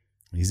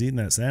 He's eating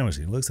that sandwich.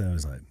 He looks at it and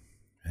he's like,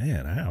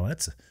 man, Al,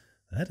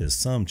 that is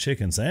some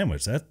chicken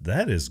sandwich.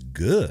 That is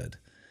good.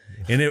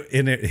 And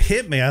it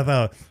hit me. I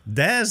thought,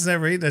 Dad's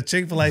never eaten a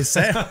Chick-fil-A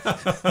sandwich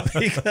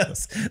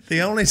because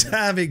the only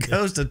time he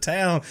goes to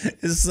town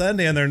is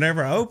Sunday and they're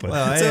never open.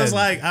 Well, so it's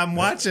like I'm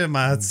watching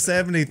my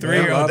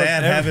 73-year-old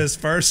dad have his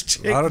first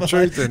Chick-fil-A. A lot of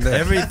truth in that.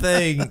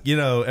 everything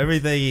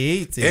he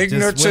eats. he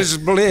Ignorance just is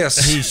bliss.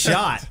 He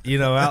shot,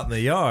 out in the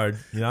yard.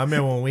 I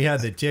remember when we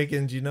had the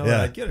chickens,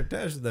 Yeah. I'd get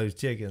attached to those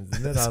chickens.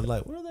 And then I was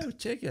like, what are those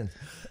chickens?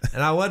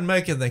 And I wasn't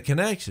making the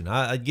connection.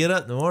 I'd get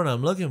up in the morning,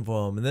 I'm looking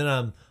for them. And then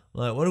I'm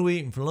like, what are we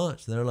eating for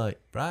lunch? They're like,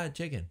 fried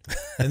chicken.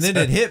 And then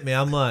it hit me.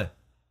 I'm like,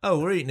 oh,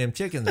 we're eating them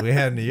chickens we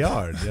had in the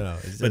yard. It's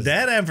But just-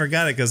 Dad hadn't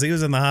forgot it because he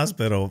was in the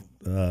hospital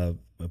a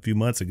few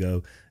months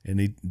ago,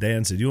 and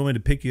Dan said, "You want me to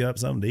pick you up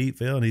something to eat,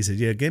 Phil?" And he said,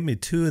 "Yeah, give me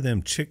 2 of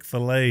them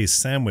Chick-fil-A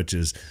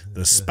sandwiches,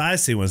 the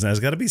spicy ones. Now it's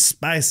got to be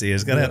spicy.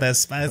 It's got to have that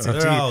spicy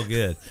cheese." they're all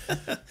good.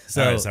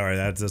 Sorry,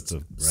 that's just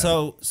a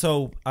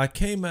So I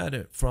came at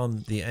it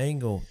from the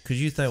angle because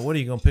you think, what are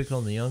you going to pick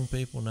on the young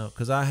people? No,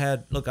 because I've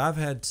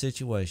had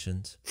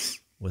situations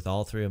with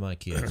all 3 of my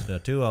kids. Now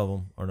 2 of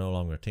them are no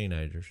longer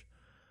teenagers,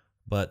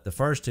 but the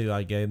first 2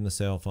 I gave them the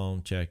cell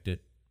phone, checked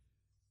it,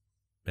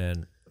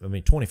 and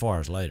 24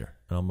 hours later,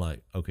 and I'm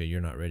like, okay,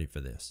 you're not ready for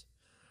this.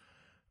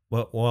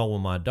 Well,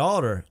 with my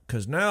daughter,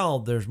 because now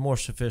there's more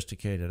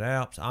sophisticated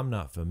apps. I'm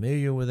not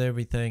familiar with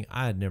everything.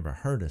 I had never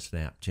heard of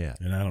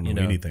Snapchat, and I don't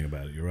know anything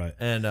about it. You're right.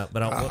 And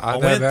but I I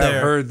went never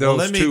there. heard Well,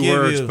 those let me 2 give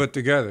words you- put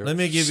together. Let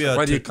me give you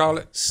What do you call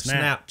it?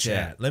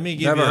 Snapchat. Let me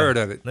give Never you heard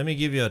of it. Let me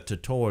give you a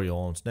tutorial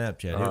on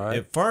Snapchat. All right.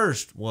 It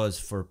first was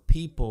for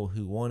people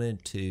who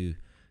wanted to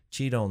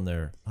cheat on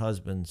their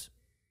husbands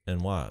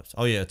and wives.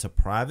 Oh yeah, it's a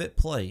private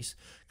place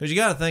because you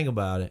got to think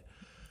about it.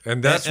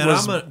 And that And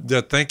was I'm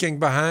the thinking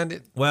behind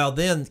it? Well,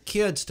 then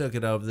kids took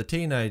it over. The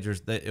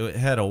teenagers, it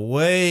had a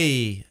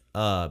way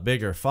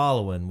bigger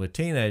following with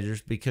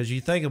teenagers because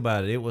you think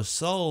about it, it was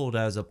sold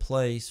as a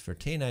place for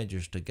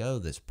teenagers to go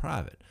that's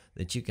private,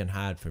 that you can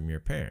hide from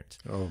your parents.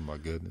 Oh, my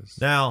goodness.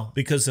 Now,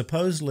 Because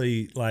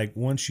supposedly, like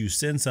once you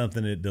send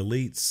something, it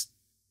deletes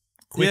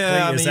quickly.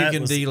 yeah, Is you that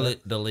can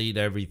what's- delete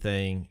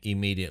everything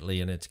immediately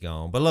and it's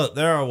gone. But look,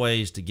 there are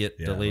ways to get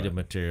deleted right.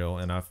 material,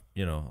 and I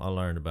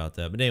learned about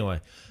that. But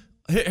anyway,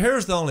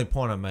 here's the only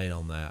point I made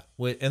on that.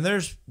 And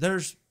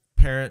there's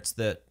parents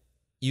that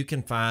you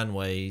can find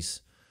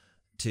ways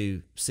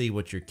to see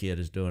what your kid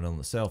is doing on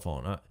the cell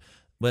phone.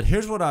 But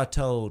here's what I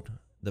told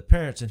the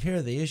parents, and here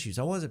are the issues.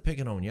 I wasn't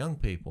picking on young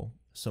people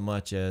so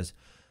much as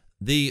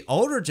The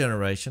older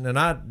generation, and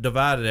I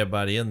divided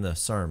everybody in the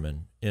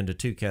sermon into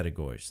two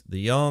categories. The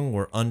young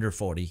were under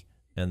 40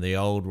 and the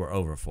old were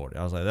over 40.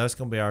 I was like, that's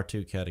going to be our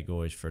two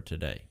categories for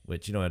today,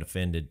 which, it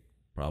offended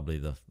probably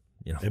the,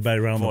 everybody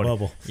around 40. The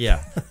bubble.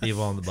 Yeah,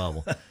 people on the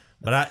bubble.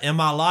 But and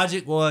my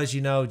logic was,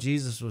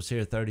 Jesus was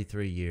here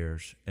 33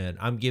 years and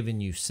I'm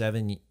giving you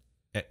 7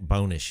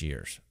 bonus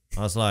years.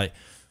 I was like,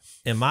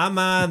 in my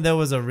mind, there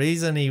was a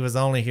reason he was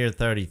only here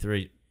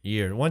 33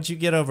 years. Once you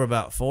get over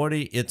about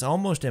 40, it's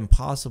almost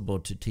impossible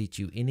to teach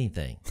you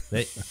anything.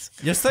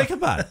 Just think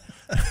about it.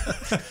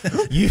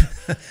 You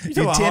tend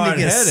to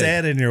get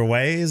set in your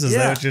ways. Is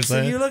that what you're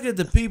saying? So you look at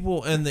the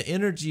people and the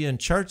energy in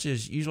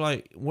churches. You're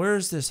like, where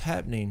is this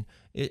happening?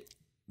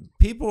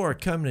 People are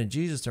coming to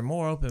Jesus. They're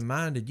more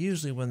open-minded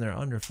usually when they're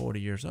under 40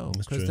 years old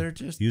because they're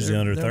just usually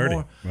under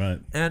 30, right?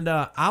 And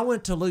I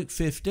went to Luke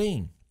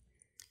 15,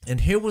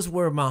 and here was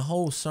where my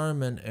whole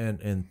sermon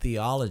and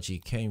theology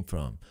came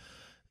from.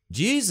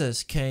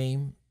 Jesus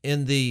came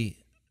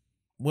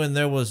when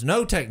there was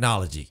no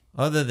technology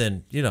other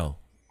than,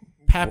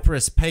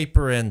 papyrus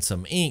paper and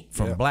some ink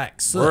from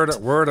black soot.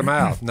 Word of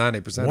mouth,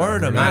 90%.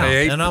 Word of mouth.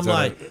 And I'm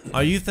like,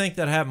 you think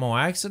that happened on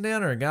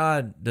accident or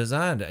God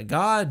designed it?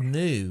 God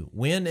knew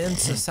when in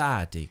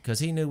society, because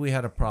he knew we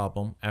had a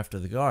problem after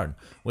the garden,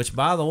 which,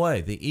 by the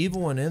way, the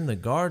evil one in the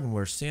garden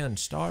where sin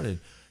started,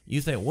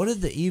 you think, what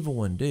did the evil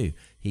one do?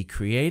 He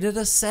created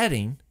a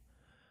setting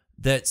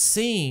that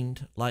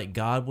seemed like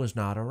God was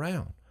not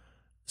around.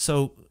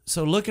 So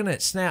looking at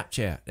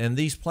Snapchat and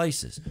these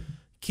places,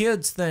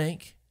 kids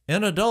think,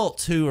 and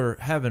adults who are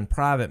having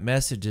private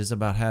messages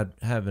about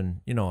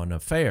having, an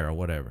affair or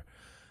whatever,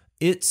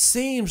 it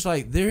seems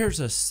like there's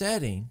a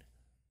setting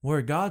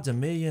where God's a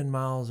million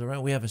miles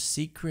around. We have a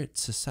secret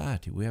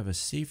society. We have a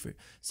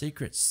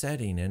secret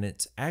setting, and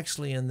it's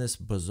actually in this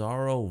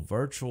bizarro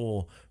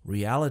virtual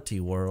reality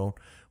world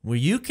where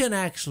you can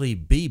actually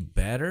be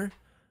better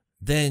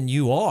than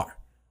you are,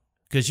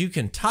 because you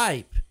can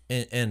type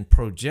and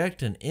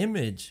project an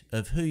image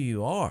of who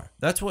you are.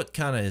 That's what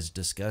kind of is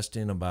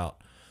disgusting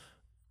about,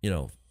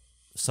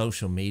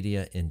 social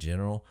media in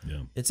general.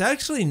 Yeah. It's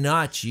actually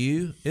not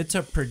you. It's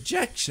a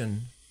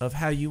projection of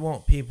how you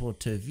want people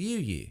to view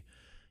you.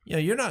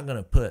 You're not going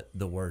to put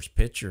the worst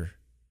picture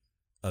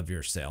of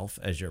yourself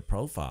as your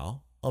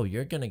profile. Oh,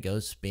 you're going to go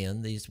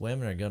spend, these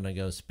women are going to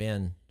go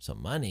spend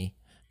some money,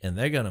 and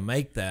they're going to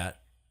make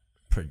that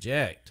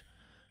project,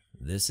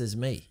 this is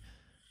me.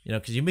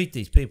 Because you meet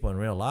these people in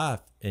real life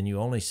and you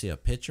only see a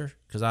picture,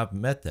 because I've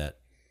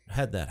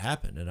had that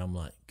happen, and I'm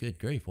like, good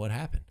grief, what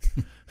happened?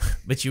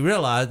 But you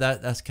realize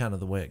that's kind of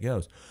the way it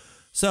goes.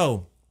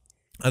 So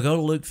I go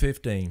to Luke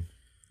 15,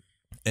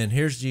 and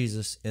here's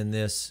Jesus in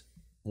this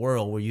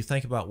world where you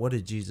think about, what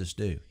did Jesus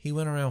do? He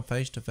went around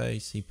face to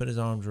face. He put his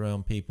arms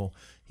around people.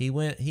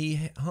 He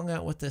hung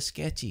out with the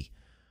sketchy.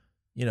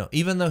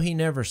 Even though he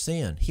never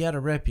sinned, he had a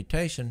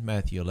reputation,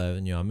 Matthew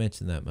 11, I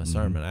mentioned that in my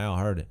sermon, Al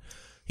heard it.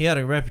 He had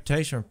a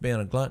reputation for being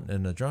a glutton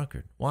and a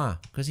drunkard. Why?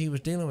 Because he was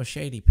dealing with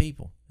shady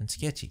people and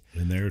sketchy.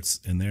 In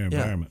their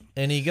environment.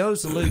 And he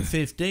goes to Luke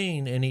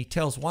 15 and he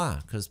tells why.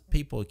 Because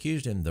people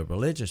accused him, the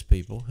religious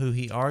people, who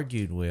he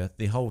argued with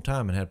the whole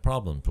time and had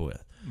problems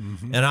with.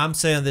 Mm-hmm. And I'm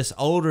saying this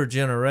older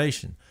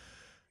generation,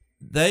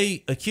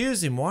 they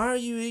accuse him, why are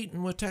you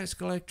eating with tax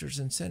collectors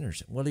and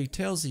sinners? Well, he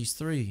tells these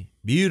 3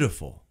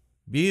 beautiful,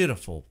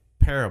 beautiful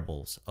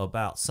parables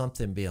about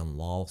something being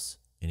lost,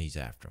 and he's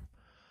after them.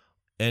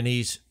 And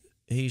he's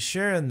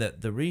sharing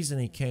that the reason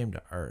he came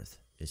to earth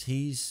is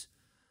he's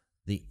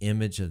the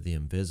image of the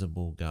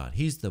invisible God.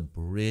 He's the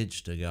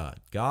bridge to God.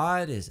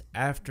 God is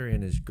after,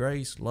 in his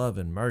grace, love,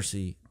 and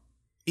mercy,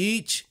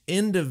 each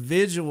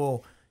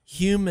individual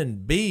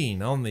human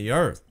being on the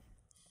earth.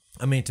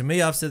 I mean, to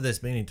me, I've said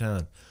this many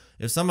times.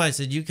 If somebody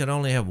said you could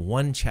only have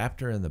one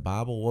chapter in the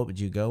Bible, what would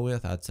you go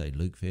with? I'd say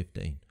Luke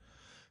 15.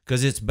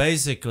 Because it's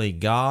basically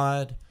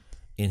God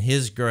in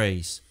his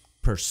grace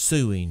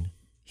pursuing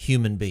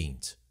human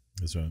beings.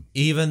 That's right.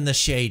 Even the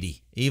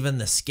shady, even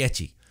the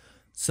sketchy.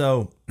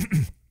 So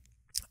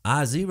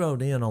I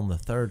zeroed in on the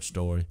third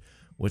story,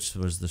 which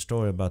was the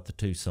story about the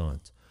 2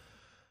 sons.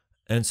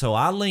 And so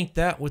I linked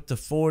that with the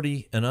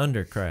 40 and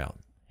under crowd.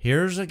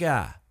 Here's a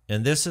guy,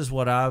 and this is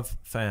what I've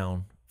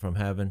found from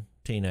having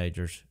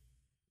teenagers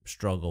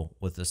struggle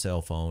with the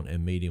cell phone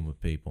and meeting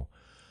with people.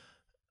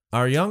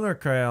 Our younger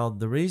crowd,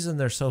 the reason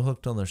they're so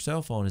hooked on their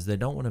cell phone is they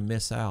don't want to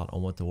miss out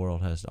on what the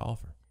world has to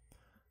offer.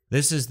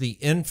 This is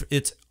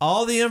it's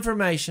all the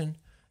information,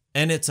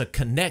 and it's a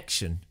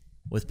connection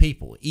with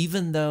people,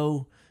 even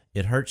though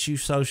it hurts you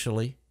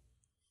socially,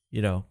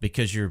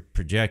 because you're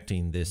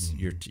projecting this,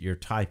 you're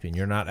typing,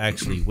 you're not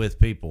actually with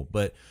people,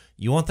 but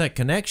you want that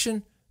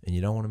connection and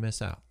you don't want to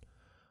miss out.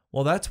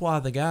 Well, that's why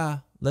the guy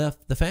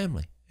left the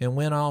family and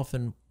went off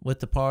and with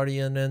the party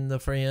and then the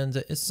friends.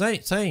 It's the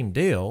same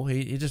deal.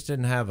 He just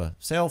didn't have a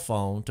cell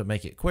phone to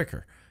make it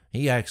quicker.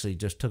 He actually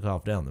just took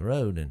off down the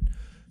road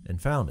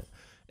and found it.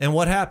 And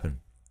what happened?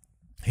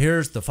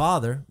 Here's the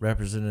father,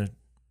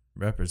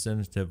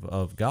 representative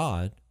of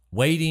God,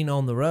 waiting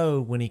on the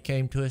road when he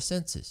came to his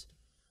senses.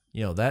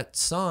 That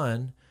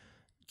son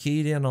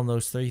keyed in on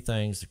those three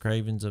things: the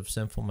cravings of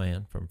sinful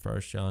man from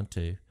 1 John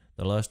 2,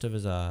 the lust of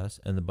his eyes,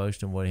 and the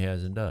boasting of what he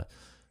has and does.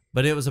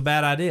 But it was a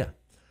bad idea.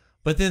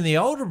 But then the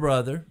older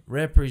brother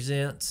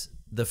represents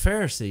the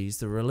Pharisees,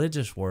 the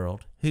religious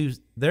world,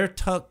 they're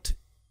tucked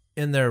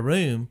in their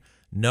room,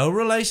 no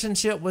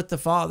relationship with the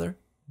Father.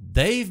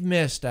 They've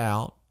missed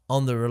out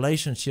on the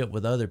relationship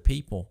with other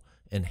people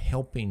and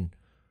helping,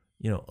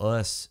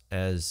 us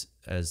as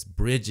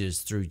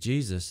bridges through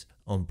Jesus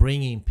on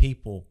bringing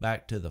people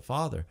back to the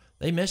Father.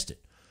 They missed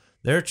it.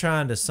 They're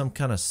trying to some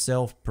kind of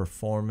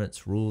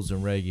self-performance rules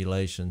and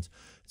regulations.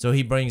 So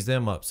he brings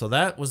them up. So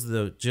that was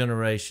the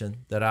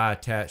generation that I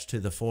attached to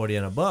the 40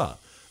 and above.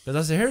 Because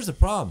I said, here's the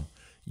problem.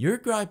 You're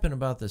griping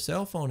about the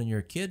cell phone and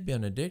your kid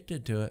being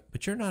addicted to it,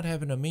 but you're not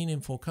having a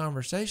meaningful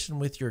conversation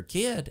with your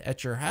kid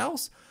at your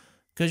house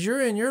because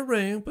you're in your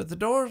room, but the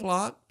door's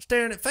locked,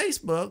 staring at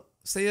Facebook,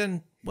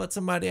 seeing what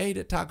somebody ate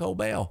at Taco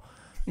Bell.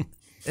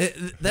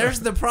 There's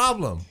the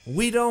problem.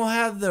 We don't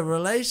have the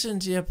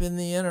relationship in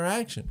the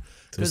interaction.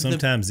 So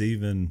sometimes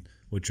even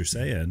what you're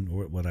saying,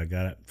 or what I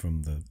got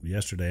from the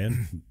yesterday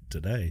and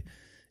today,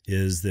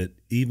 is that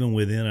even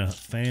within a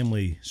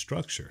family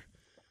structure,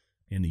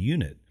 in a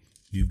unit,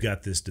 you've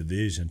got this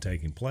division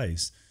taking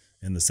place,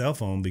 and the cell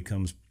phone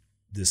becomes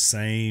the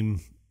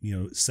same.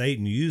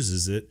 Satan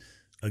uses it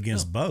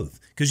against both,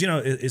 because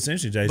it's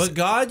interesting, Jason. But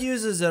God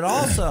uses it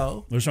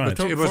also. That's right.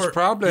 It was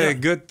probably a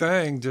good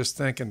thing. Just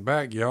thinking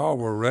back, y'all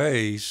were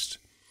raised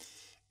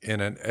in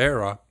an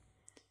era,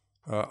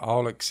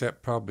 all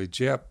except probably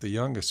Jeff, the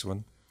youngest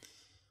one,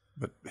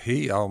 but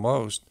he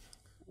almost,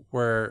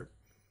 where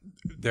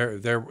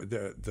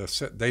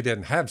they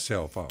didn't have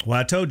cell phones. Well,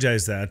 I told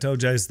Jase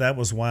that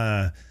was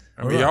why.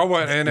 I mean, y'all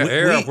went in an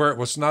era where it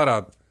was not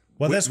a.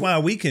 Well, that's why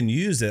we can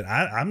use it.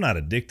 I'm not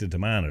addicted to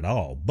mine at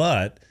all,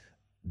 but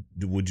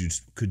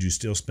could you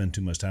still spend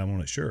too much time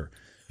on it? Sure.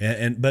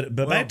 But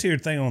back to your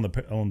thing on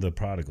the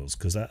prodigals,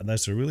 because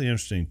that's a really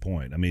interesting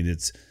point. I mean,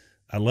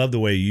 I love the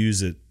way you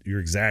use it. You're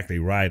exactly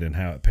right in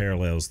how it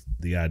parallels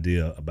the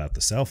idea about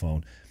the cell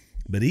phone.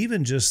 But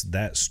even just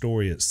that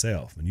story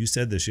itself, and you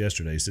said this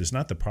yesterday, so it's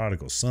not the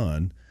prodigal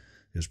son,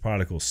 it's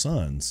prodigal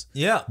sons.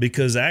 Yeah.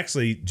 Because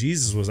actually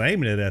Jesus was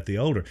aiming it at the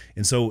older.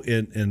 And so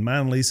in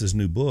mine and Lisa's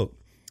new book,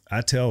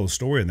 I tell a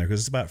story in there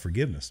because it's about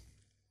forgiveness.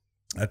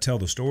 I tell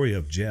the story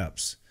of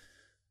Jep's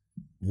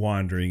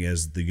wandering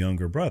as the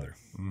younger brother.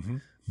 Mm-hmm.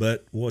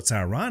 But what's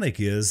ironic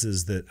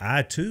is that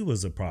I too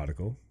was a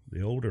prodigal,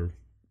 the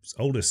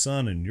oldest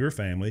son in your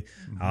family.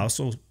 Mm-hmm. I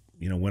also,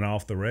 went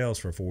off the rails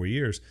for 4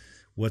 years.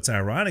 What's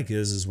ironic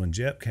is when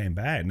Jep came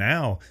back,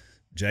 now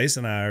Jase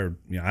and I are,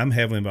 I'm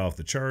heavily involved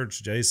with the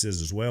church. Jase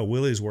is as well.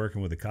 Willie's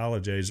working with the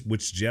college age,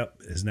 which Jep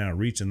is now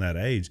reaching that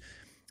age.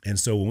 And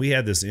so when we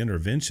had this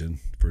intervention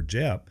for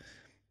Jep,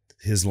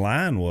 his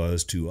line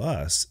was to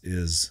us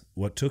is,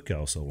 what took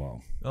y'all so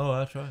long? Oh,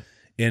 that's right.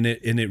 And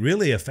it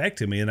really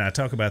affected me, and I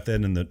talk about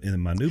that in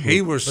my new book.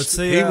 He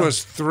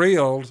was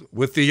thrilled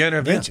with the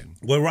intervention.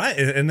 Yeah. Well, right,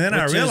 and then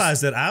I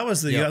realized that I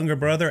was the younger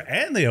brother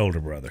and the older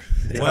brother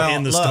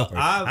in the story.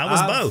 I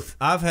was both.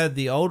 I've had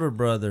the older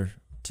brother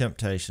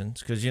temptations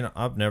because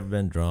I've never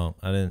been drunk.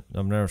 I've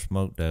never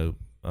smoked dope.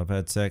 I've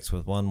had sex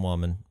with one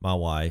woman, my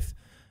wife,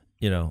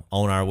 on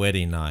our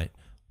wedding night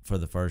for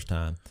the first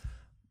time.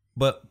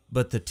 But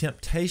the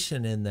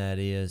temptation in that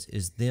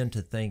is then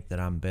to think that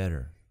I'm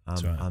better.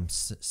 I'm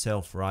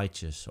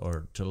self-righteous,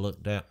 or to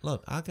look down.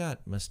 Look, I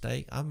got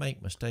mistake. I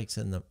make mistakes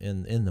in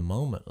the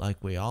moment,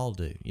 like we all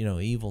do.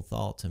 Evil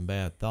thoughts and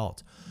bad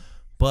thoughts.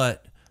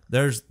 But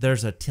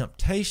there's a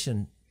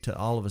temptation to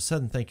all of a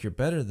sudden think you're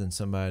better than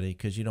somebody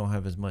because you don't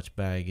have as much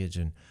baggage.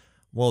 And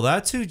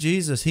that's who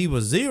Jesus. He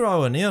was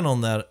zeroing in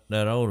on that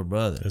older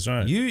brother. That's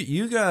right.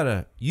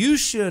 You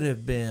should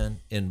have been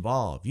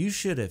involved. You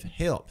should have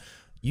helped.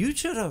 You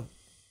should have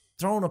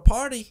thrown a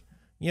party.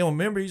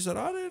 Remember you said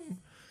I didn't.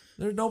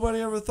 There's nobody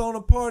ever thrown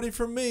a party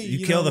for me.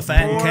 You kill the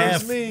fattened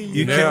calf.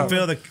 You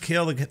couldn't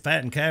kill the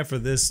fattened calf for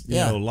this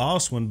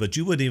lost one, but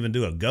you wouldn't even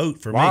do a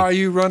goat for me. Why are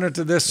you running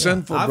to this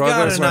sinful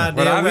brother?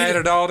 But I've had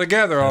it all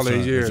together all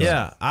these years.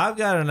 Yeah, I've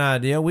got an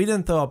idea. We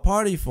didn't throw a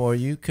party for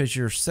you because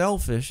you're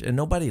selfish and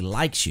nobody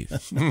likes you.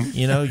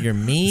 You're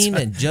mean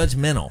and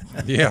judgmental.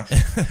 Yeah.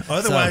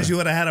 Otherwise, you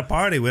would have had a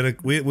party. We'd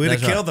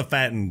have killed the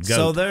fattened goat.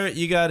 So there,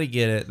 you got to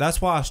get it.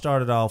 That's why I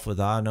started off with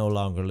I no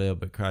longer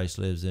live, but Christ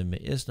lives in me.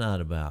 It's not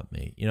about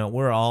me.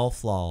 We're all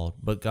flawed,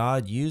 but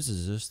God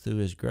uses us through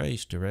His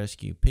grace to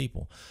rescue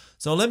people.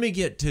 So let me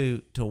get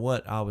to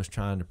what I was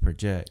trying to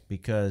project,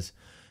 because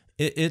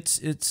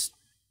it's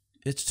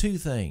two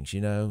things.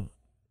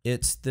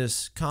 It's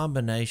this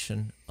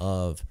combination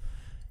of,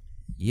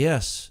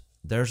 yes,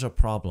 there's a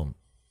problem.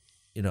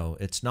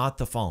 It's not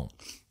the phone.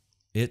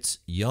 It's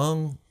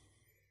young,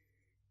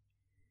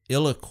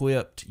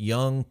 ill-equipped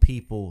young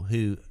people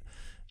who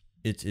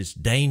it's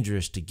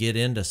dangerous to get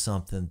into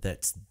something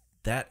that's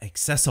that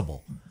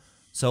accessible.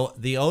 So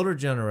the older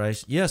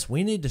generation, yes,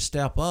 we need to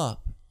step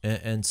up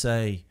and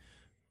say,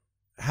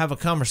 have a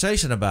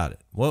conversation about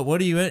it. What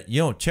do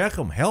you check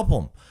them, help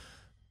them.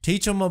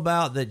 Teach them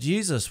about that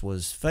Jesus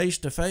was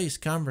face-to-face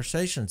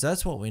conversations.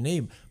 That's what we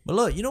need. But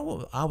look, you know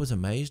what I was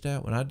amazed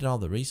at when I did all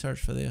the research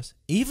for this?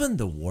 Even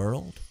the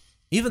world,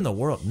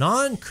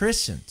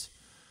 non-Christians,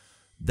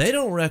 they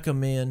don't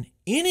recommend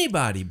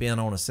anybody being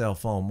on a cell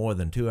phone more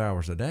than 2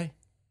 hours a day.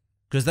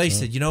 Because they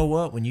said, you know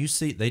what? When you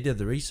see, they did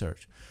the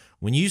research.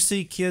 When you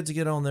see kids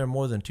get on there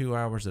more than 2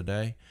 hours a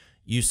day,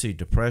 you see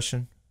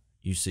depression,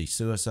 you see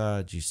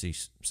suicides, you see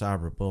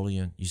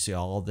cyberbullying, you see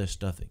all this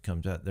stuff that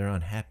comes out. They're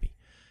unhappy.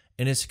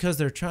 And it's because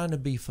they're trying to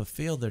be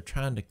fulfilled. They're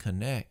trying to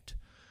connect.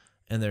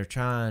 And they're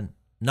trying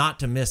not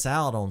to miss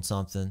out on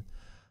something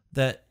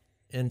that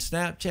in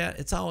Snapchat,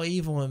 it's all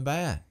evil and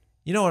bad.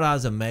 You know what? I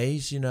was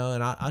amazed, and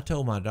I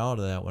told my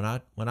daughter that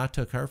when I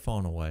took her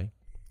phone away,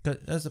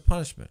 as a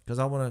punishment, because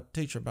I want to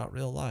teach her about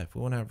real life.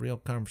 We want to have real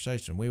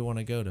conversation. We want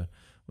to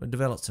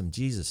develop some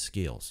Jesus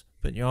skills,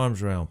 putting your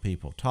arms around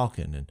people,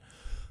 talking. And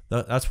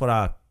that's what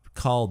I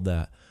called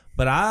that.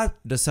 But I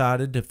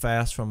decided to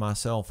fast from my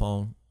cell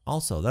phone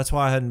also. That's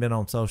why I hadn't been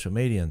on social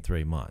media in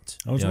 3 months.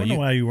 I was wondering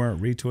why you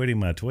weren't retweeting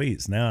my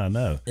tweets. Now I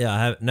know. Yeah, I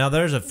have. Now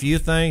there's a few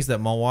things that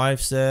my wife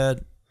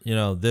said,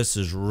 this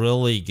is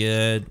really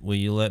good. Will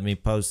you let me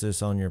post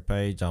this on your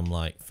page? I'm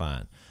like,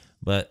 fine.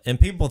 And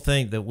people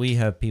think that we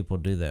have people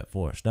do that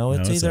for us. No,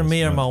 it's either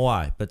me or my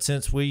wife. But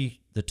since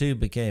the two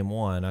became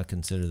one, I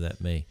consider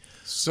that me.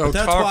 So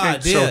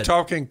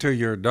talking to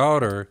your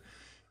daughter,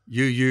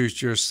 you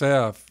used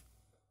yourself,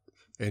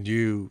 and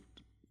you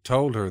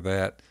told her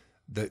that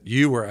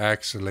you were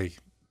actually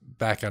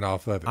backing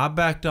off of it. I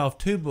backed off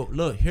too, but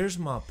look, here's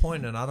my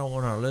point, and I don't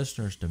want our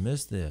listeners to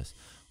miss this.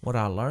 What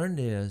I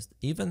learned is,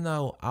 even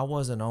though I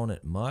wasn't on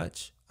it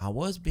much, I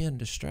was being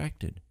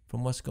distracted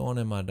from what's going on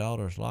in my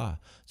daughter's life.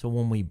 So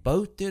when we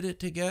both did it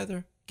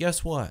together,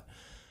 guess what?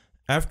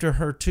 After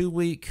her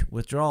 2-week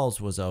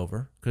withdrawals was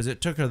over, because it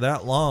took her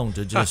that long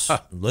to just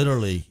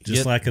literally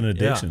like an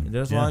addiction.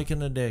 Like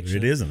an addiction.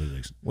 It is an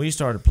addiction. We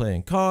started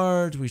playing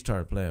cards. We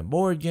started playing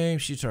board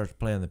games. She started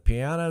playing the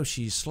piano.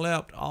 She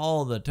slept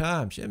all the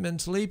time. She hadn't been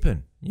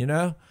sleeping,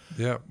 Yeah.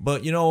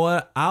 But you know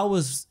what? I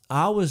was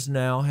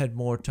now had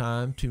more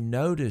time to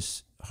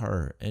notice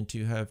her and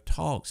to have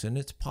talks, and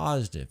it's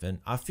positive. And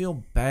I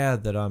feel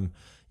bad that I'm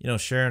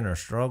sharing our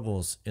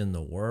struggles in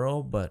the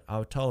world, but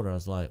I told her, I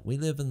was like, we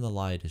live in the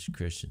light as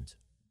Christians.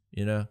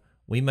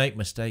 We make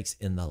mistakes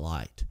in the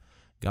light.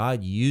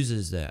 God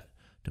uses that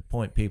to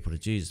point people to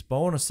Jesus. But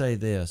I want to say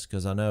this,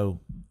 because I know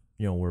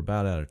we're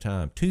about out of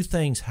time. 2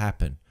 things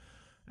happened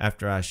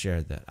after I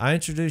shared that. I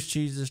introduced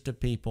Jesus to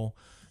people,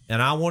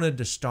 and I wanted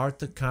to start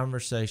the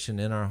conversation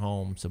in our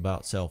homes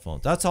about cell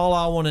phones. That's all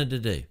I wanted to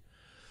do.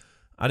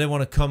 I didn't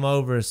want to come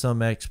over as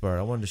some expert.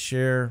 I wanted to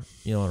share,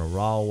 in a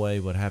raw way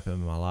what happened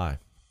in my life.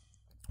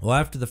 Well,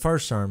 after the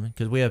first sermon,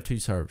 because we have 2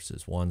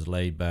 services. One's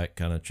laid back,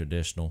 kind of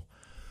traditional,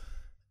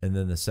 and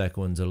then the second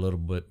one's a little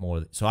bit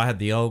more. So I had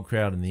the old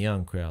crowd and the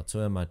young crowd.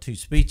 So in my 2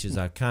 speeches,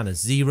 I kind of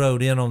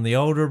zeroed in on the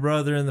older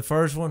brother in the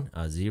first one.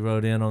 I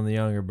zeroed in on the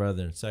younger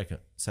brother in the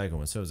second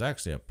one. So it was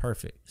actually a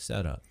perfect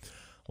setup.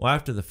 Well,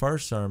 after the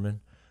first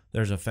sermon,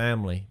 there's a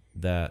family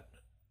that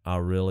I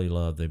really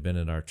love. They've been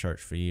at our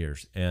church for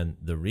years. And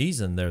the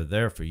reason they're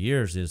there for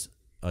years is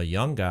a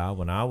young guy.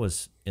 When I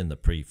was in the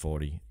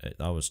pre-40,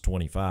 I was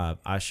 25,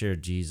 I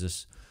shared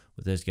Jesus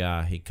with this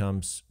guy. He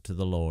comes to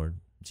the Lord,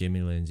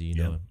 Jimmy Lindsay, you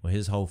know him. Well,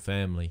 his whole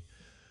family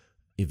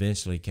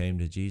eventually came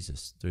to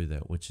Jesus through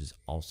that, which is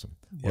awesome.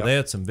 Well, they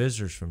had some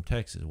visitors from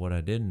Texas. What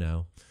I didn't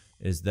know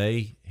is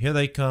here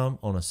they come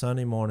on a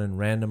Sunday morning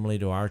randomly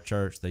to our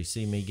church. They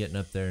see me getting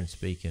up there and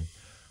speaking.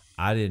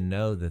 I didn't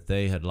know that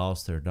they had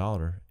lost their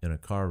daughter in a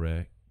car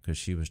wreck because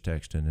she was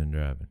texting and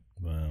driving.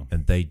 Wow.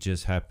 And they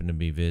just happened to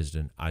be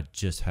visiting. I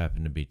just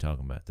happened to be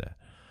talking about that.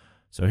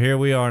 So here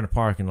we are in the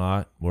parking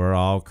lot. We're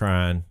all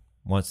crying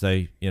once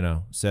they,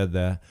 said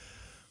that.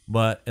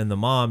 And the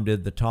mom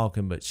did the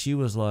talking, but she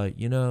was like,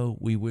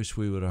 we wish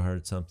we would have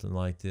heard something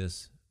like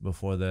this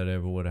before that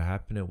ever would have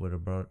happened. It would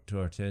have brought it to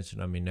our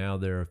attention. I mean, now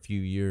there are a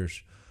few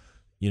years,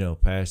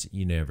 past it.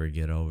 You never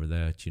get over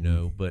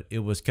that, But it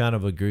was kind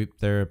of a group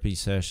therapy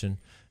session.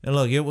 And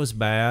look, it was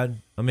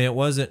bad. I mean, it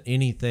wasn't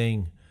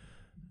anything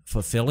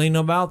fulfilling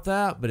about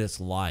that, but it's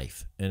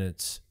life, and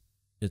it's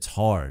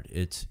hard.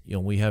 It's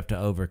we have to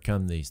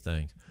overcome these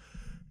things.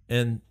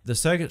 And the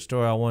second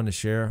story I wanted to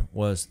share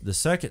was the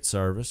second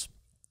service.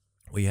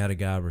 We had a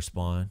guy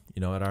respond.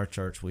 At our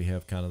church we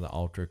have kind of the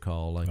altar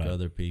call like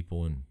other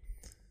people,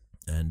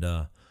 and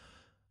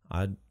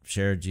I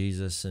shared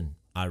Jesus, and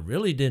I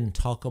really didn't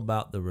talk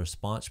about the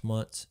response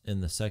months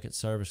in the second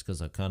service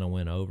because I kind of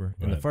went over.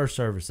 In the first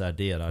service I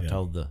did. I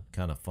told the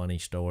kind of funny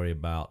story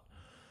about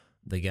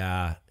the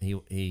guy.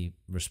 He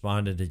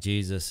responded to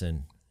Jesus,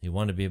 and he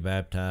wanted to be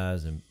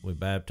baptized, and we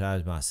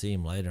baptized him. I see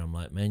him later. I'm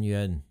like, man, you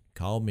hadn't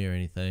called me or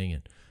anything.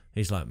 And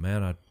he's like,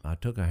 man, I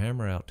took a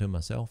hammer out to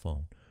my cell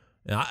phone.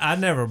 Now, I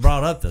never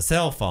brought up the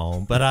cell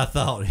phone, but I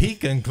thought he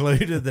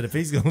concluded that if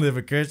he's going to live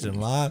a Christian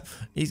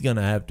life, he's going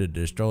to have to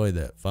destroy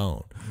that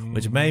phone,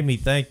 which made me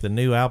think the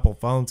new Apple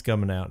phone's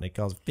coming out and it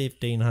costs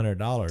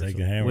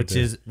 $1,500,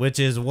 which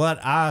is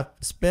what I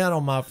spent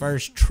on my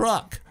first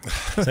truck.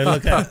 So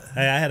look, I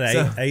had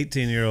an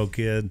 18-year-old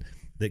kid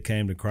that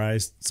came to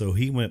Christ, so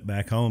he went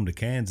back home to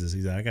Kansas.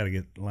 He said, I got to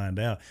get lined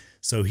out.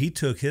 So he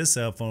took his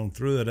cell phone,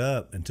 threw it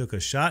up, and took a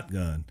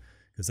shotgun.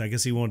 Because I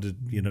guess he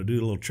wanted to, do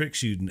a little trick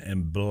shooting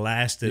and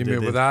blasted it. You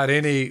mean without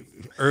any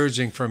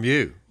urging from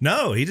you?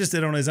 No, he just did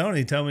it on his own.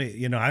 He told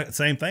me,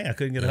 same thing. I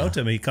couldn't get a hold of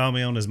him. He called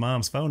me on his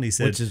mom's phone. He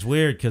said, which is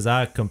weird because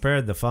I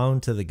compared the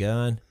phone to the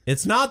gun.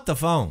 It's not the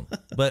phone,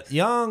 but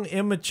young,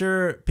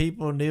 immature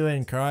people new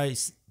in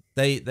Christ,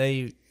 they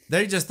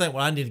just think,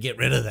 well, I need to get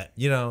rid of that.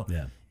 Yeah.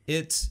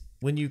 It's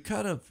when you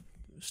kind of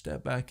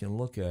step back and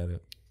look at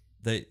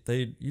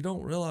it, you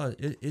don't realize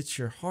it's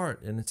your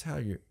heart and it's how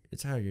you're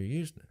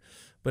using it.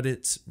 But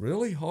it's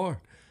really hard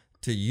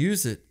to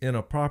use it in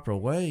a proper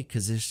way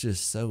because it's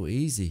just so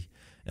easy.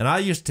 And I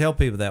used to tell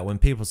people that when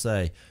people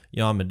say,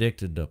 I'm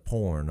addicted to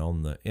porn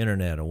on the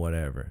internet or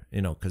whatever,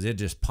 because it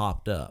just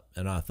popped up.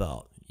 And I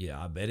thought,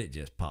 yeah, I bet it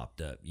just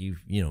popped up.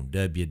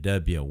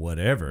 WW or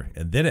whatever.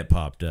 And then it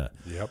popped up.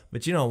 Yep.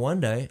 But, one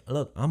day,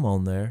 look, I'm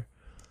on there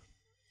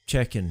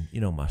checking,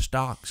 my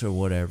stocks or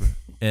whatever.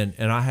 And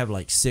I have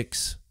like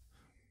 6.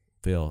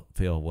 Phil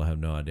will have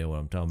no idea what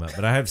I'm talking about,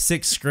 but I have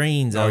 6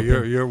 screens open.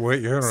 You're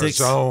in a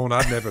zone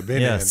I've never been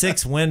in. Yeah,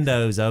 6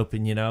 windows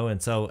open,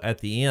 and so at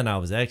the end I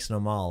was Xing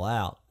them all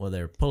out. Well,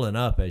 they're pulling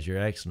up as you're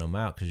Xing them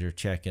out because you're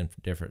checking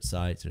different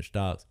sites or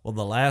stocks. Well,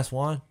 the last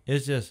one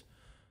is just,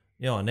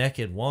 a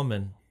naked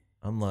woman.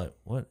 I'm like,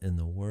 what in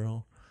the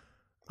world?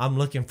 I'm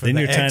looking for. Then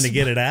you're trying to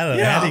get it out of.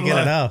 Yeah, how do you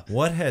get it out?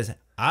 What has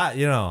I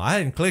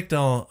hadn't clicked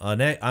on a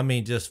neck. I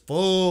mean, just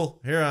full.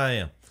 Here I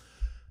am,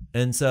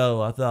 and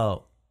so I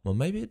thought, well,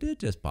 maybe it did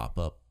just pop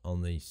up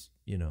on these,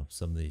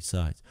 some of these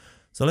sites.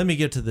 So let me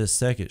get to this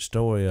second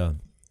story.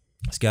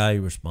 This guy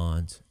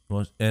responds,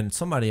 and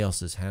somebody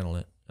else is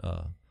handling it.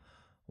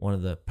 One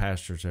of the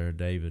pastors there,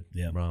 David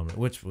Bromley,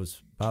 which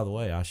was, by the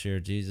way, I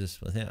shared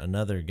Jesus with him.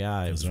 Another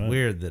guy. It was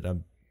weird that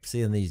I'm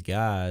seeing these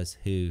guys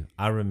who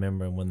I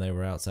remember when they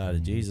were outside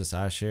of Jesus,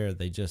 I shared,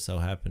 they just so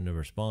happened to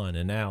respond.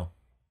 And now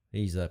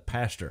he's a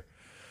pastor.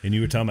 And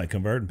you were talking about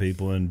converting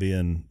people and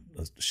being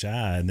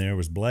shy, and there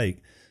was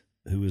Blake,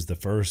 who was the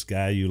first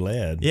guy you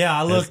led. Yeah,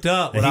 I looked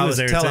up when I was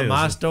telling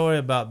my story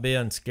about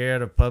being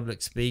scared of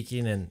public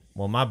speaking. And,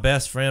 my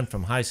best friend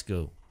from high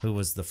school, who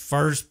was the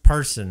first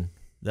person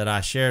that I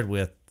shared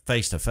with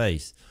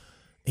face-to-face,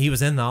 he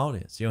was in the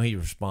audience. He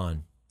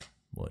responded,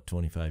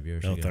 25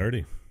 years ago?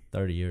 30.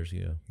 30 years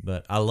ago.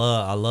 But I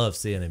love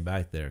seeing him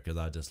back there because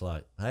I just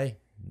like, hey,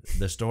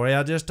 the story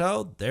I just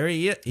told, there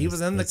he is. He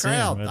was in the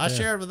crowd. I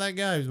shared with that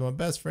guy. He was my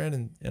best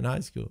friend in high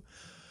school.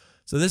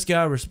 So this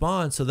guy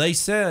responds. So they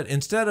said,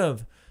 instead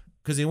of,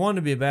 because he wanted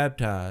to be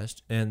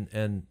baptized,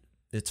 and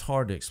it's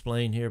hard to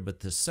explain here, but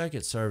the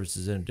second service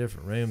is in a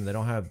different room. They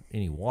don't have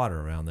any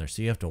water around there.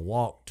 So you have to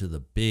walk to the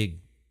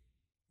big,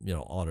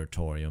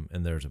 auditorium,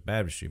 and there's a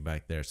baptistry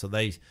back there. So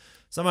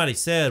somebody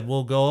said,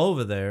 we'll go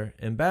over there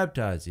and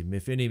baptize him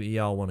if any of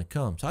y'all want to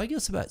come. So I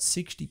guess about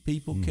 60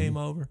 people came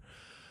over.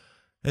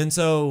 And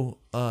so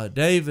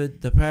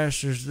David, the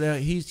pastor's there,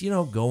 he's,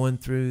 going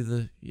through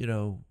the,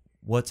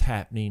 what's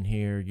happening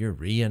here. You're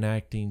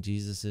reenacting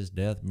Jesus'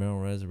 death, burial,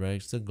 and resurrection.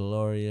 It's a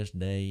glorious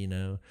day,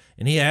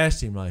 And he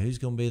asked him, like, who's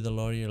going to be the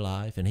Lord of your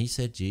life? And he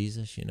said,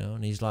 Jesus,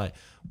 And he's like,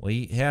 well,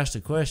 he asked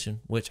a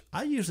question, which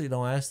I usually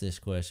don't ask this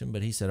question,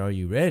 but he said, are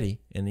you ready?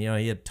 And, he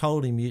had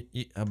told him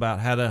about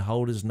how to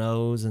hold his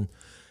nose. And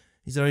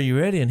he said, are you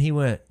ready? And he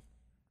went,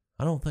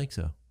 I don't think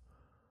so.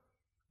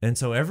 And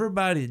so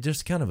everybody,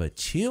 just kind of a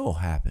chill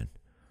happened.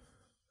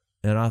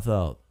 And I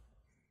thought,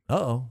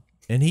 uh-oh.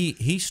 And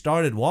he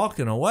started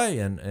walking away,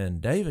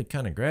 and David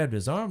kind of grabbed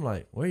his arm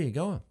like, where are you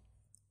going?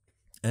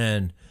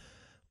 And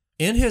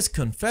in his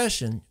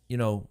confession,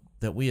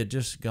 that we had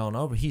just gone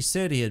over, he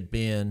said he had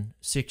been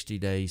 60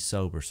 days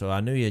sober. So I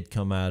knew he had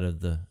come out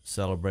of the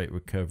Celebrate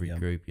Recovery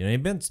group.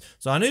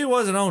 So I knew he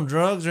wasn't on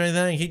drugs or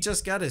anything. He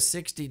just got his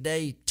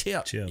 60-day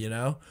tip,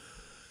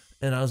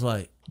 And I was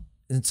like,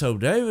 and so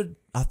David,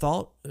 I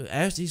thought,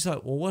 asked, he's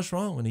like, well, what's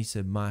wrong? And he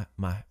said, my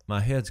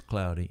head's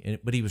cloudy.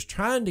 But he was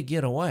trying to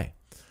get away.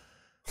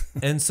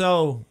 And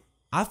so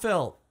I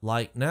felt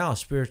like now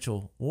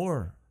spiritual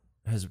war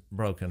has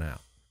broken out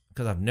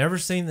because I've never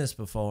seen this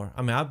before.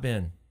 I mean, I've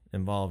been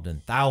involved in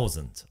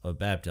thousands of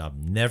baptisms.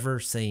 I've never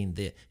seen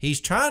this. He's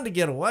trying to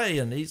get away,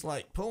 and he's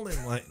like pulling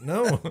him like,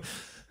 no.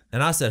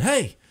 And I said,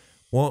 hey.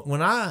 Well,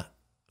 when I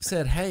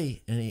said,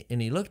 hey,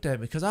 and he looked at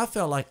me because I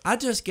felt like I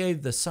just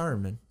gave the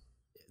sermon,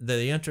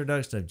 the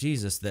introduction of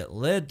Jesus that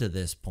led to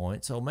this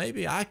point, so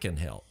maybe I can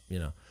help,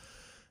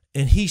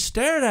 And he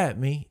stared at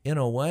me in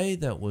a way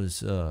that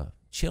was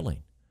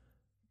chilling.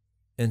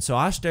 And so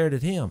I stared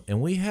at him, and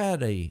we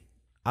had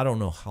I don't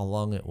know how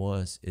long it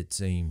was. It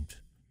seemed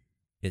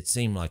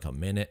like a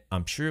minute.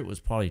 I'm sure it was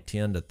probably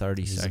 10 to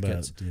 30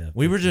 seconds.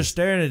 We were just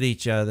staring at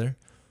each other.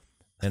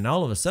 And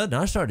all of a sudden,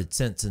 I started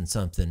sensing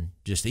something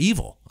just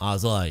evil. I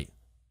was like,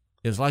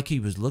 it was like he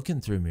was looking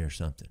through me or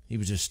something. He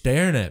was just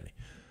staring at me.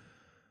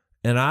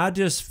 And I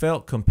just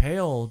felt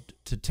compelled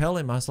to tell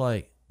him, I was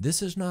like,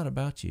 this is not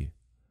about you.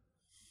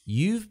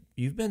 You've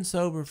been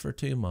sober for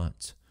 2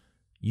 months.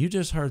 You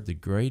just heard the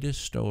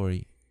greatest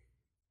story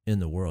in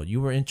the world.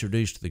 You were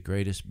introduced to the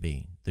greatest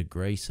being, the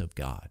grace of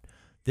God.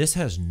 This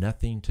has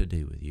nothing to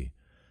do with you.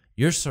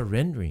 You're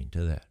surrendering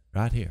to that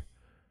right here.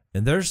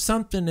 And there's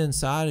something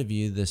inside of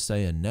you that's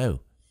saying,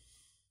 no,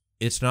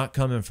 it's not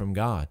coming from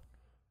God.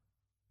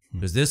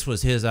 Because this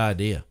was his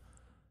idea.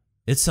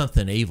 It's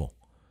something evil.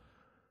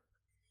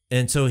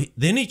 And so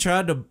then he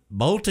tried to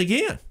bolt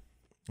again.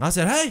 I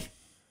said,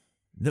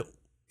 hey,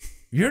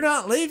 you're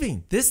not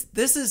leaving. This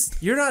is,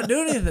 you're not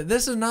doing anything.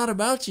 This is not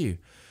about you.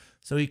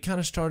 So he kind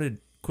of started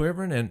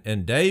quivering.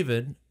 And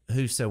David,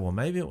 who said, well,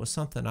 maybe it was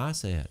something I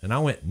said. And I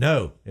went,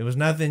 no, it was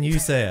nothing you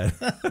said.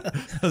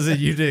 I said,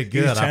 you did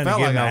good. I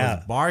felt like I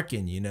was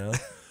barking, you know.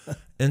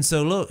 And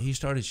so look, he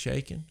started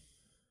shaking.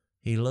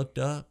 He looked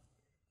up.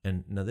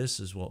 And now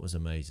this is what was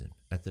amazing.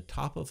 At the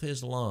top of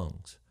his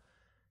lungs,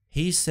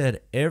 he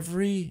said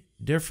every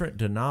different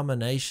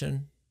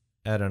denomination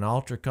at an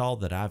altar call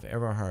that I've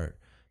ever heard.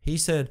 He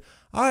said,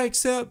 I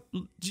accept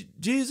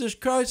Jesus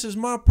Christ as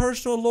my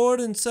personal Lord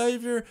and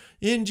Savior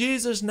in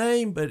Jesus'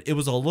 name. But it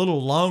was a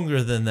little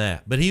longer than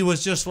that. But he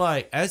was just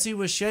like, as he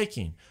was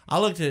shaking, I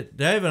looked at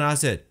David and I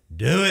said,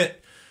 do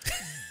it.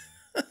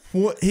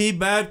 He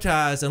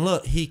baptized. And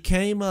look, he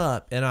came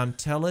up and I'm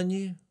telling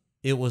you,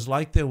 it was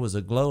like there was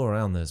a glow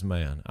around this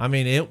man. I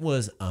mean, it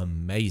was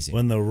amazing.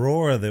 When the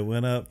roar that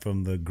went up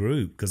from the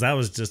group, because I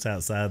was just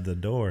outside the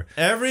door.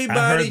 Everybody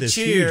I heard this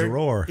cheered. Huge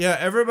roar. Yeah,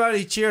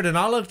 everybody cheered. And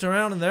I looked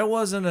around and there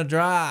wasn't a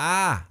dry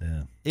eye.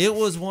 Yeah. It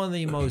was one of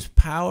the most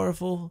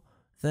powerful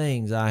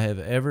things I have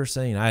ever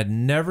seen. I had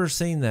never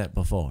seen that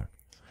before.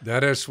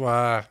 That is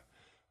why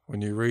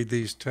when you read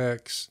these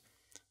texts,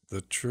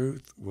 the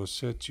truth will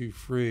set you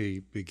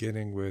free,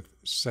 beginning with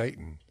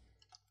Satan.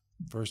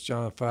 1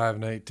 John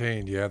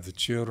 5:18, you have the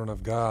children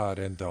of God,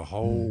 and the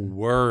whole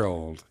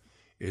world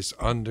is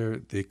under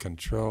the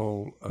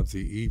control of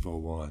the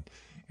evil one.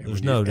 And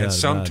There's no doubt. And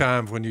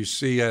sometimes when you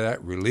see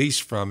that release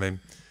from him,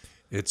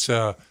 it's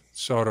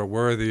sort of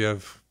worthy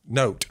of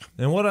note.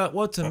 And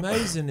what's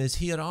amazing is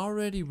he had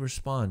already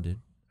responded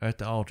at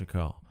the altar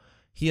call.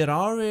 He had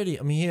already,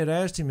 he had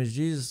asked him, is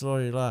Jesus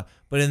Lord of your life?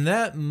 But in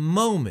that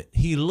moment,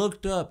 he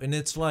looked up, and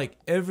it's like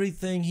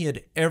everything he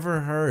had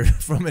ever heard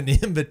from an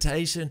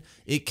invitation,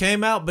 it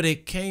came out, but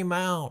it came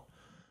out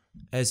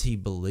as he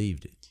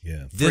believed it.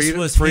 Yeah. This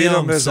was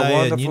him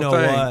saying, you know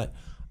what?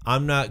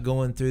 I'm not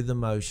going through the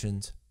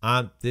motions.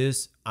 I'm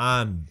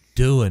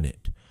doing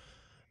it.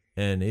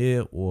 And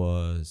it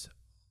was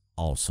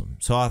awesome.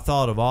 So I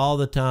thought of all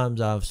the times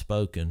I've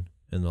spoken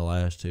in the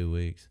last 2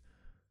 weeks.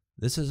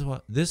 This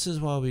is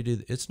why we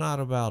do. It's not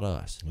about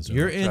us.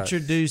 You're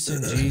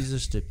introducing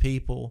Jesus to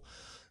people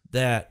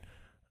they're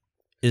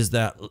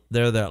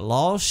that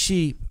lost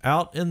sheep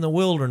out in the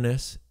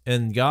wilderness,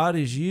 and God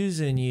is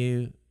using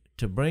you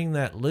to bring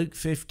that Luke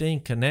 15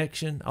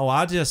 connection. Oh,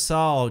 I just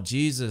saw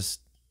Jesus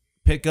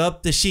pick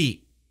up the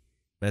sheep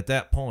at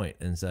that point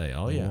and say,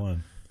 "Oh yeah,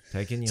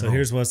 taking you." So home.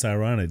 here's what's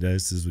ironic,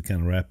 Jase, as we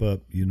kind of wrap up.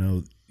 You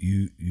know,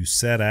 you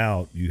set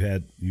out.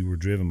 You were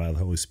driven by the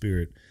Holy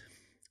Spirit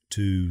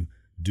to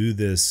do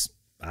this.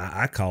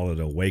 I call it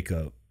a wake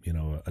up,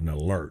 an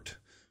alert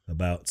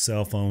about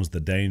cell phones, the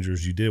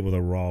dangers. You did with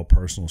a raw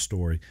personal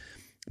story,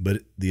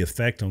 but the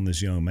effect on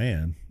this young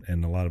man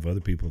and a lot of other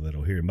people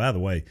that'll hear. And by the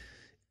way,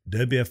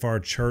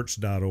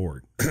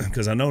 WFRchurch.org,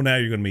 because I know now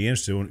you're going to be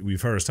interested.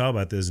 We've heard us talk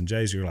about this, and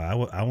Jase, you're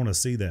like, I want to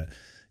see that.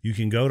 You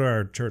can go to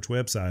our church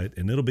website,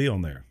 and it'll be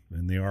on there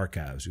in the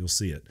archives. You'll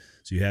see it.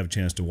 So you have a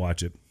chance to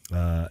watch it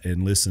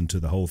and listen to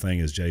the whole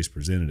thing as Jase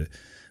presented it.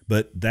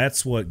 But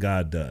that's what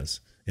God does.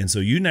 And so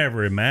you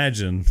never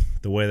imagined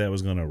the way that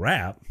was going to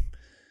wrap.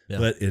 Yeah.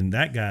 But in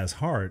that guy's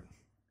heart,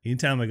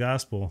 anytime the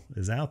gospel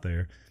is out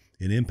there,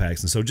 it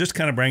impacts. And so just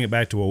kind of bring it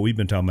back to what we've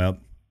been talking about.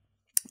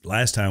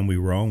 Last time we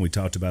were on, we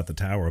talked about the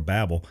Tower of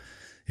Babel.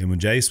 And when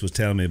Jase was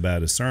telling me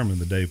about his sermon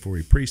the day before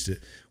he preached it,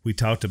 we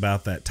talked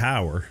about that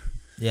tower.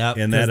 Yeah,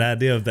 and that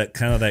idea of that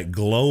kind of that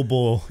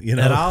global, And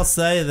I'll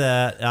say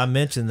that, I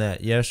mentioned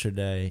that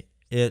yesterday.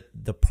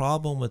 The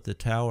problem with the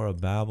Tower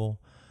of Babel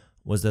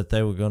was that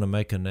they were going to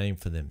make a name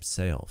for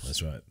themselves.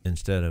 That's right.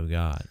 Instead of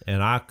God.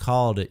 And I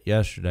called it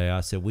yesterday.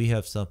 I said, we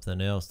have something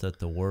else that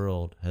the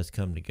world has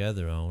come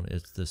together on.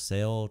 It's the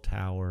cell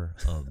tower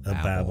of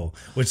Babel.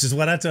 Which is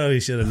what I told you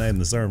should have named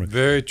the sermon.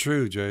 Very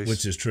true, Jase.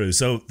 Which is true.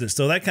 So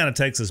that kind of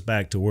takes us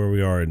back to where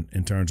we are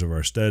in terms of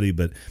our study.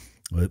 But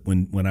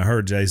when I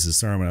heard Jase's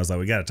sermon, I was like,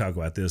 we got to talk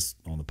about this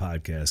on the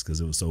podcast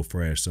because it was so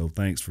fresh. So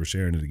thanks for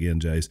sharing it again,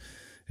 Jase,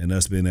 and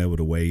us being able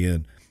to weigh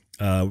in.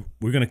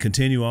 We're going to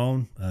continue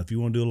on. If you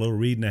want to do a little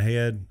reading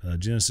ahead,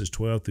 Genesis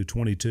 12 through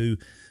 22,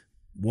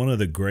 one of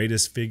the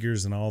greatest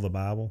figures in all the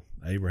Bible,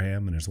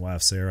 Abraham and his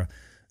wife Sarah.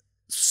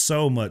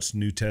 so much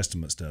New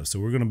Testament stuff. So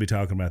we're going to be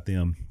talking about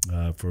them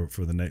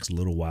for the next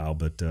little while.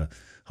 But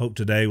hope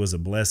today was a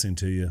blessing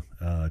to you.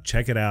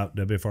 Check it out,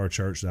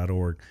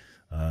 wfrchurch.org.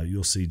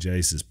 You'll see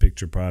Jase's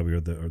picture probably, or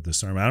the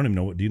sermon. I don't even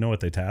know do you know what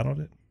they titled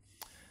it?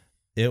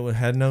 It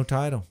had no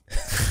title.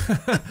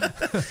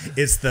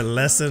 It's the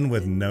lesson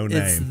with no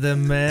name. It's the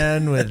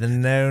man with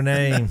no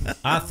name.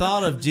 I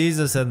thought of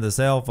Jesus and the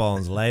cell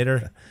phones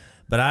later,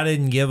 but I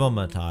didn't give them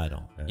a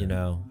title,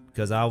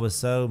 because I was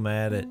so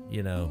mad at,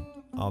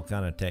 all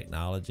kind of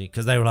technology,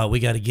 because they were like, we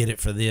got to get it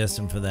for this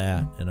and for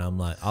that. And I'm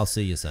like, I'll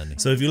see you Sunday.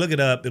 So if you look it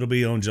up, it'll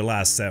be on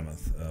July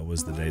 7th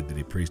was the day that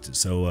he preached it.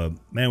 So,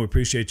 man, we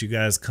appreciate you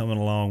guys coming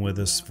along with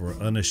us for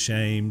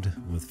Unashamed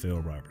with Phil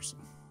Robertson.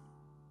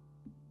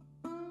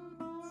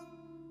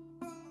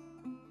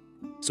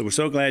 So we're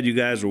so glad you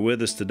guys were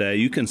with us today.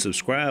 You can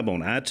subscribe on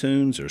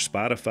iTunes or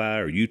Spotify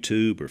or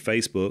YouTube or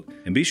Facebook,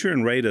 and be sure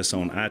and rate us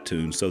on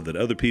iTunes so that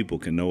other people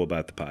can know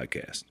about the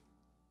podcast.